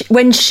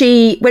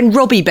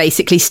Robbie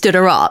basically stood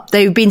her up.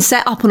 They'd been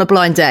set up on a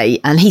blind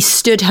date, and he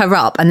stood her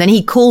up, and then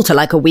he called her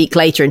like a week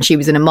later, and she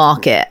was in a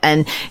market,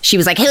 and she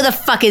was like, "Who the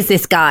fuck is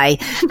this guy?"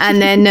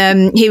 And then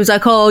he was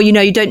like, "Oh, you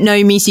know, you don't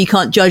know me, so you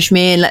can't judge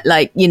me, and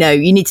like, you know,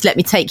 you need to let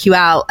me take you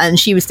out." And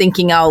she was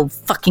thinking, "Oh,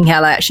 fucking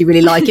hell, I actually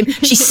really like him."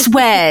 She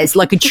swears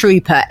like a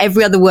trooper.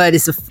 Every other word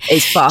is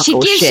fuck she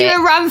or gives shit. You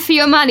a run for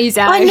your money,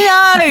 Zoe.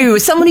 I know,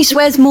 someone who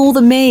swears more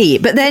than me.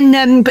 But then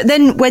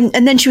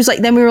she was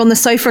like, then we were on the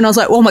sofa, and I was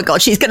like, "Oh my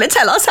god, she's going to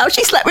tell us how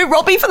she slept with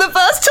Robbie for the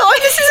first time.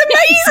 This is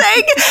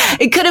amazing."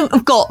 It couldn't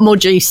have got more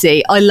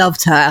juicy. I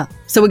loved her.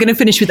 So we're going to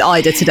finish with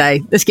Ida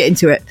today. Let's get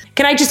into it.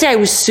 Can I just say I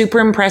was super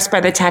impressed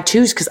by the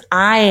tattoos because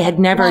I had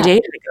never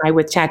dated a guy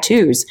with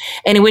tattoos.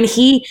 And when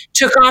he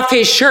took off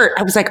his shirt,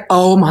 I was like,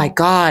 oh my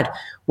God,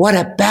 what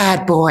a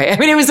bad boy. I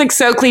mean, it was like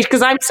so cliche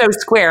because I'm so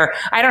square.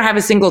 I don't have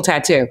a single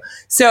tattoo.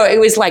 So it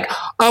was like,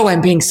 oh,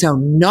 I'm being so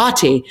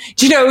naughty.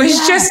 You know, it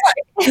was just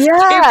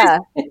like,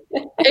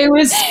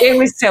 it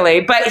was silly.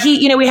 But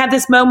we had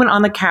this moment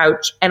on the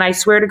couch, and I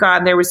swear to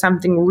God, there was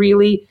something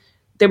really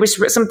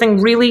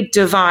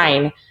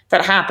divine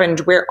that happened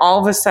where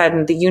all of a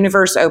sudden the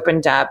universe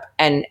opened up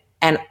and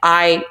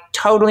I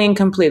totally and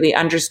completely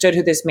understood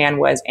who this man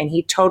was, and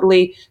he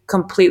totally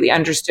completely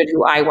understood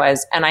who I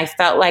was. And I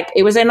felt like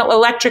it was an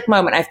electric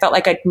moment. I felt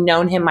like I'd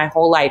known him my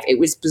whole life. It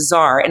was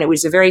bizarre, and it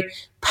was a very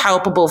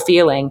palpable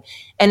feeling.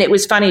 And it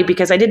was funny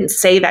because I didn't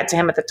say that to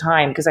him at the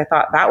time because I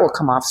thought that will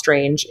come off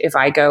strange if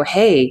I go,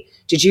 "Hey,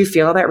 did you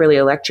feel that really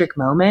electric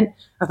moment?"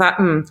 I thought,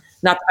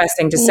 not the best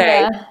thing to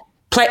say. Yeah.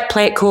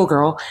 Play it cool,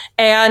 girl.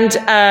 And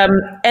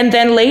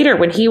then later,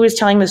 when he was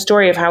telling the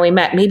story of how we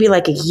met, maybe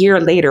like a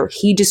year later,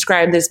 he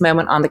described this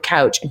moment on the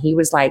couch, and he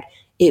was like,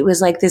 it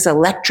was like this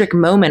electric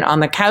moment on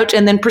the couch,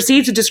 and then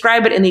proceeds to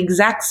describe it in the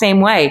exact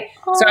same way.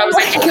 So I was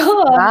like,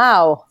 God.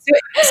 Wow.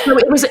 So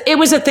it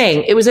was a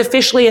thing. It was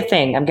officially a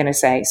thing, I'm going to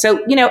say.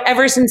 So,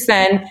 ever since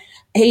then,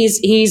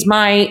 he's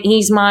my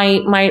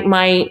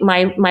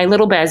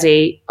little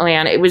Bezzy,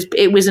 man. It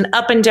was an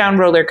up and down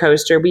roller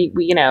coaster. We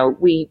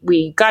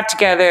got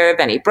together,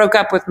 then he broke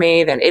up with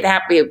me, then it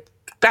happened,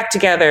 back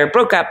together,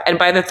 broke up, and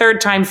by the third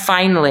time,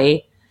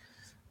 finally,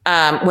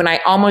 when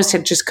I almost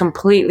had just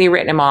completely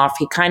written him off,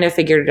 he kind of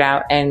figured it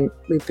out, and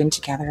we've been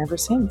together ever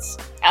since.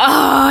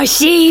 Oh,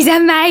 she's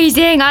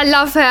amazing. I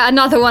love her.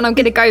 Another one I'm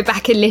going to go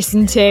back and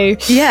listen to.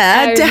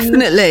 Yeah,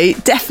 definitely.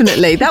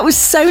 That was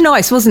so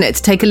nice, wasn't it,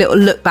 to take a little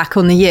look back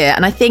on the year.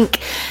 And I think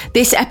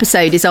this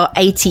episode is our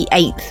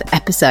 88th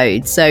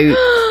episode. So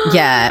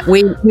yeah,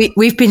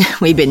 we've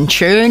been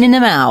churning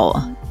them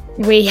out.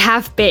 We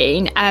have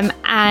been,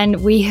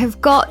 and we have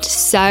got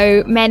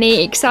so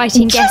many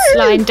exciting guests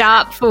lined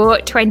up for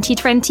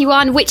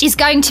 2021, which is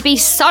going to be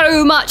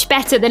so much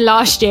better than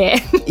last year.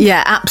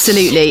 Yeah,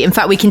 absolutely. In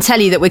fact, we can tell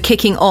you that we're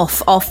kicking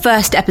off our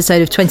first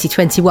episode of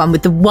 2021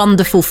 with the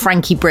wonderful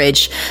Frankie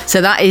Bridge. So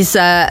that's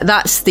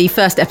the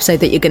first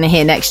episode that you're going to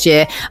hear next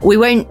year. We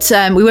won't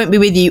be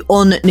with you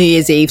on New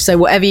Year's Eve. So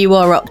whatever you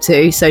are up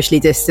to, socially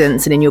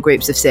distance and in your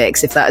groups of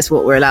 6, if that is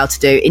what we're allowed to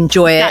do,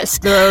 enjoy it. That's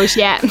the rules,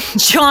 yeah.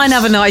 Try and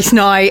have a nice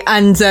night,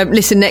 and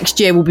listen, next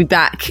year we'll be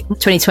back.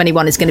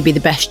 2021 is going to be the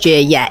best year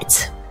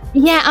yet.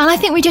 Yeah, and I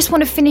think we just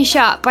want to finish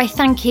up by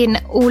thanking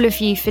all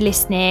of you for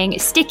listening,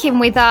 sticking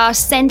with us,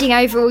 sending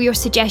over all your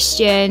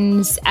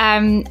suggestions,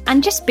 and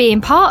just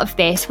being part of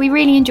this. We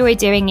really enjoy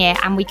doing it,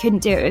 and we couldn't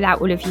do it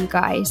without all of you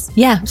guys.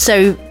 Yeah,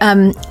 so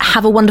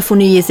have a wonderful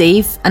New Year's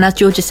Eve. And as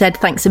Georgia said,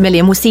 thanks a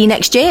million. We'll see you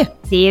next year.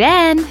 See you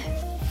then.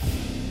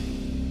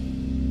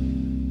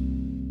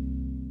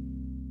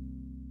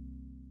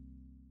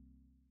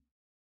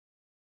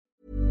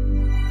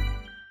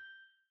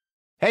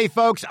 Hey,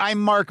 folks,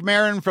 I'm Mark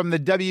Maron from the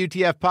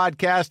WTF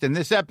Podcast, and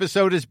this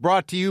episode is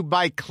brought to you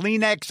by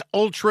Kleenex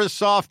Ultra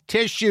Soft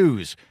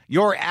Tissues,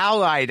 your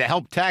ally to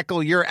help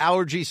tackle your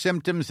allergy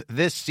symptoms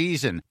this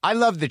season. I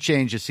love the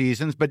change of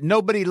seasons, but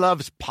nobody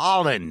loves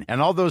pollen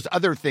and all those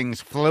other things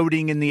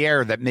floating in the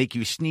air that make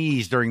you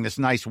sneeze during this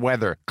nice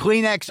weather.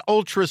 Kleenex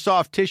Ultra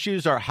Soft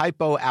Tissues are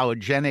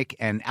hypoallergenic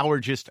and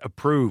allergist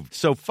approved,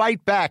 so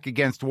fight back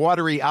against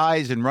watery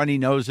eyes and runny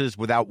noses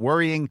without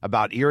worrying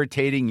about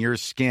irritating your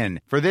skin.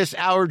 For this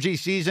allergy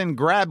season,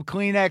 grab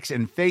Kleenex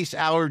and face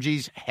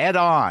allergies head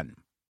on.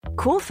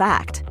 Cool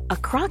fact, a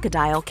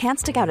crocodile can't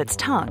stick out its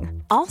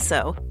tongue.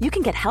 Also, you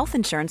can get health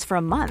insurance for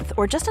a month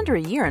or just under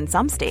a year in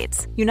some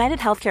states. United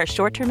Healthcare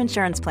short-term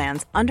insurance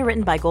plans,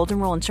 underwritten by Golden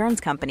Rule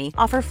Insurance Company,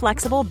 offer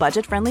flexible,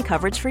 budget-friendly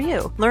coverage for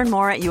you. Learn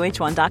more at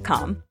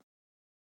uh1.com.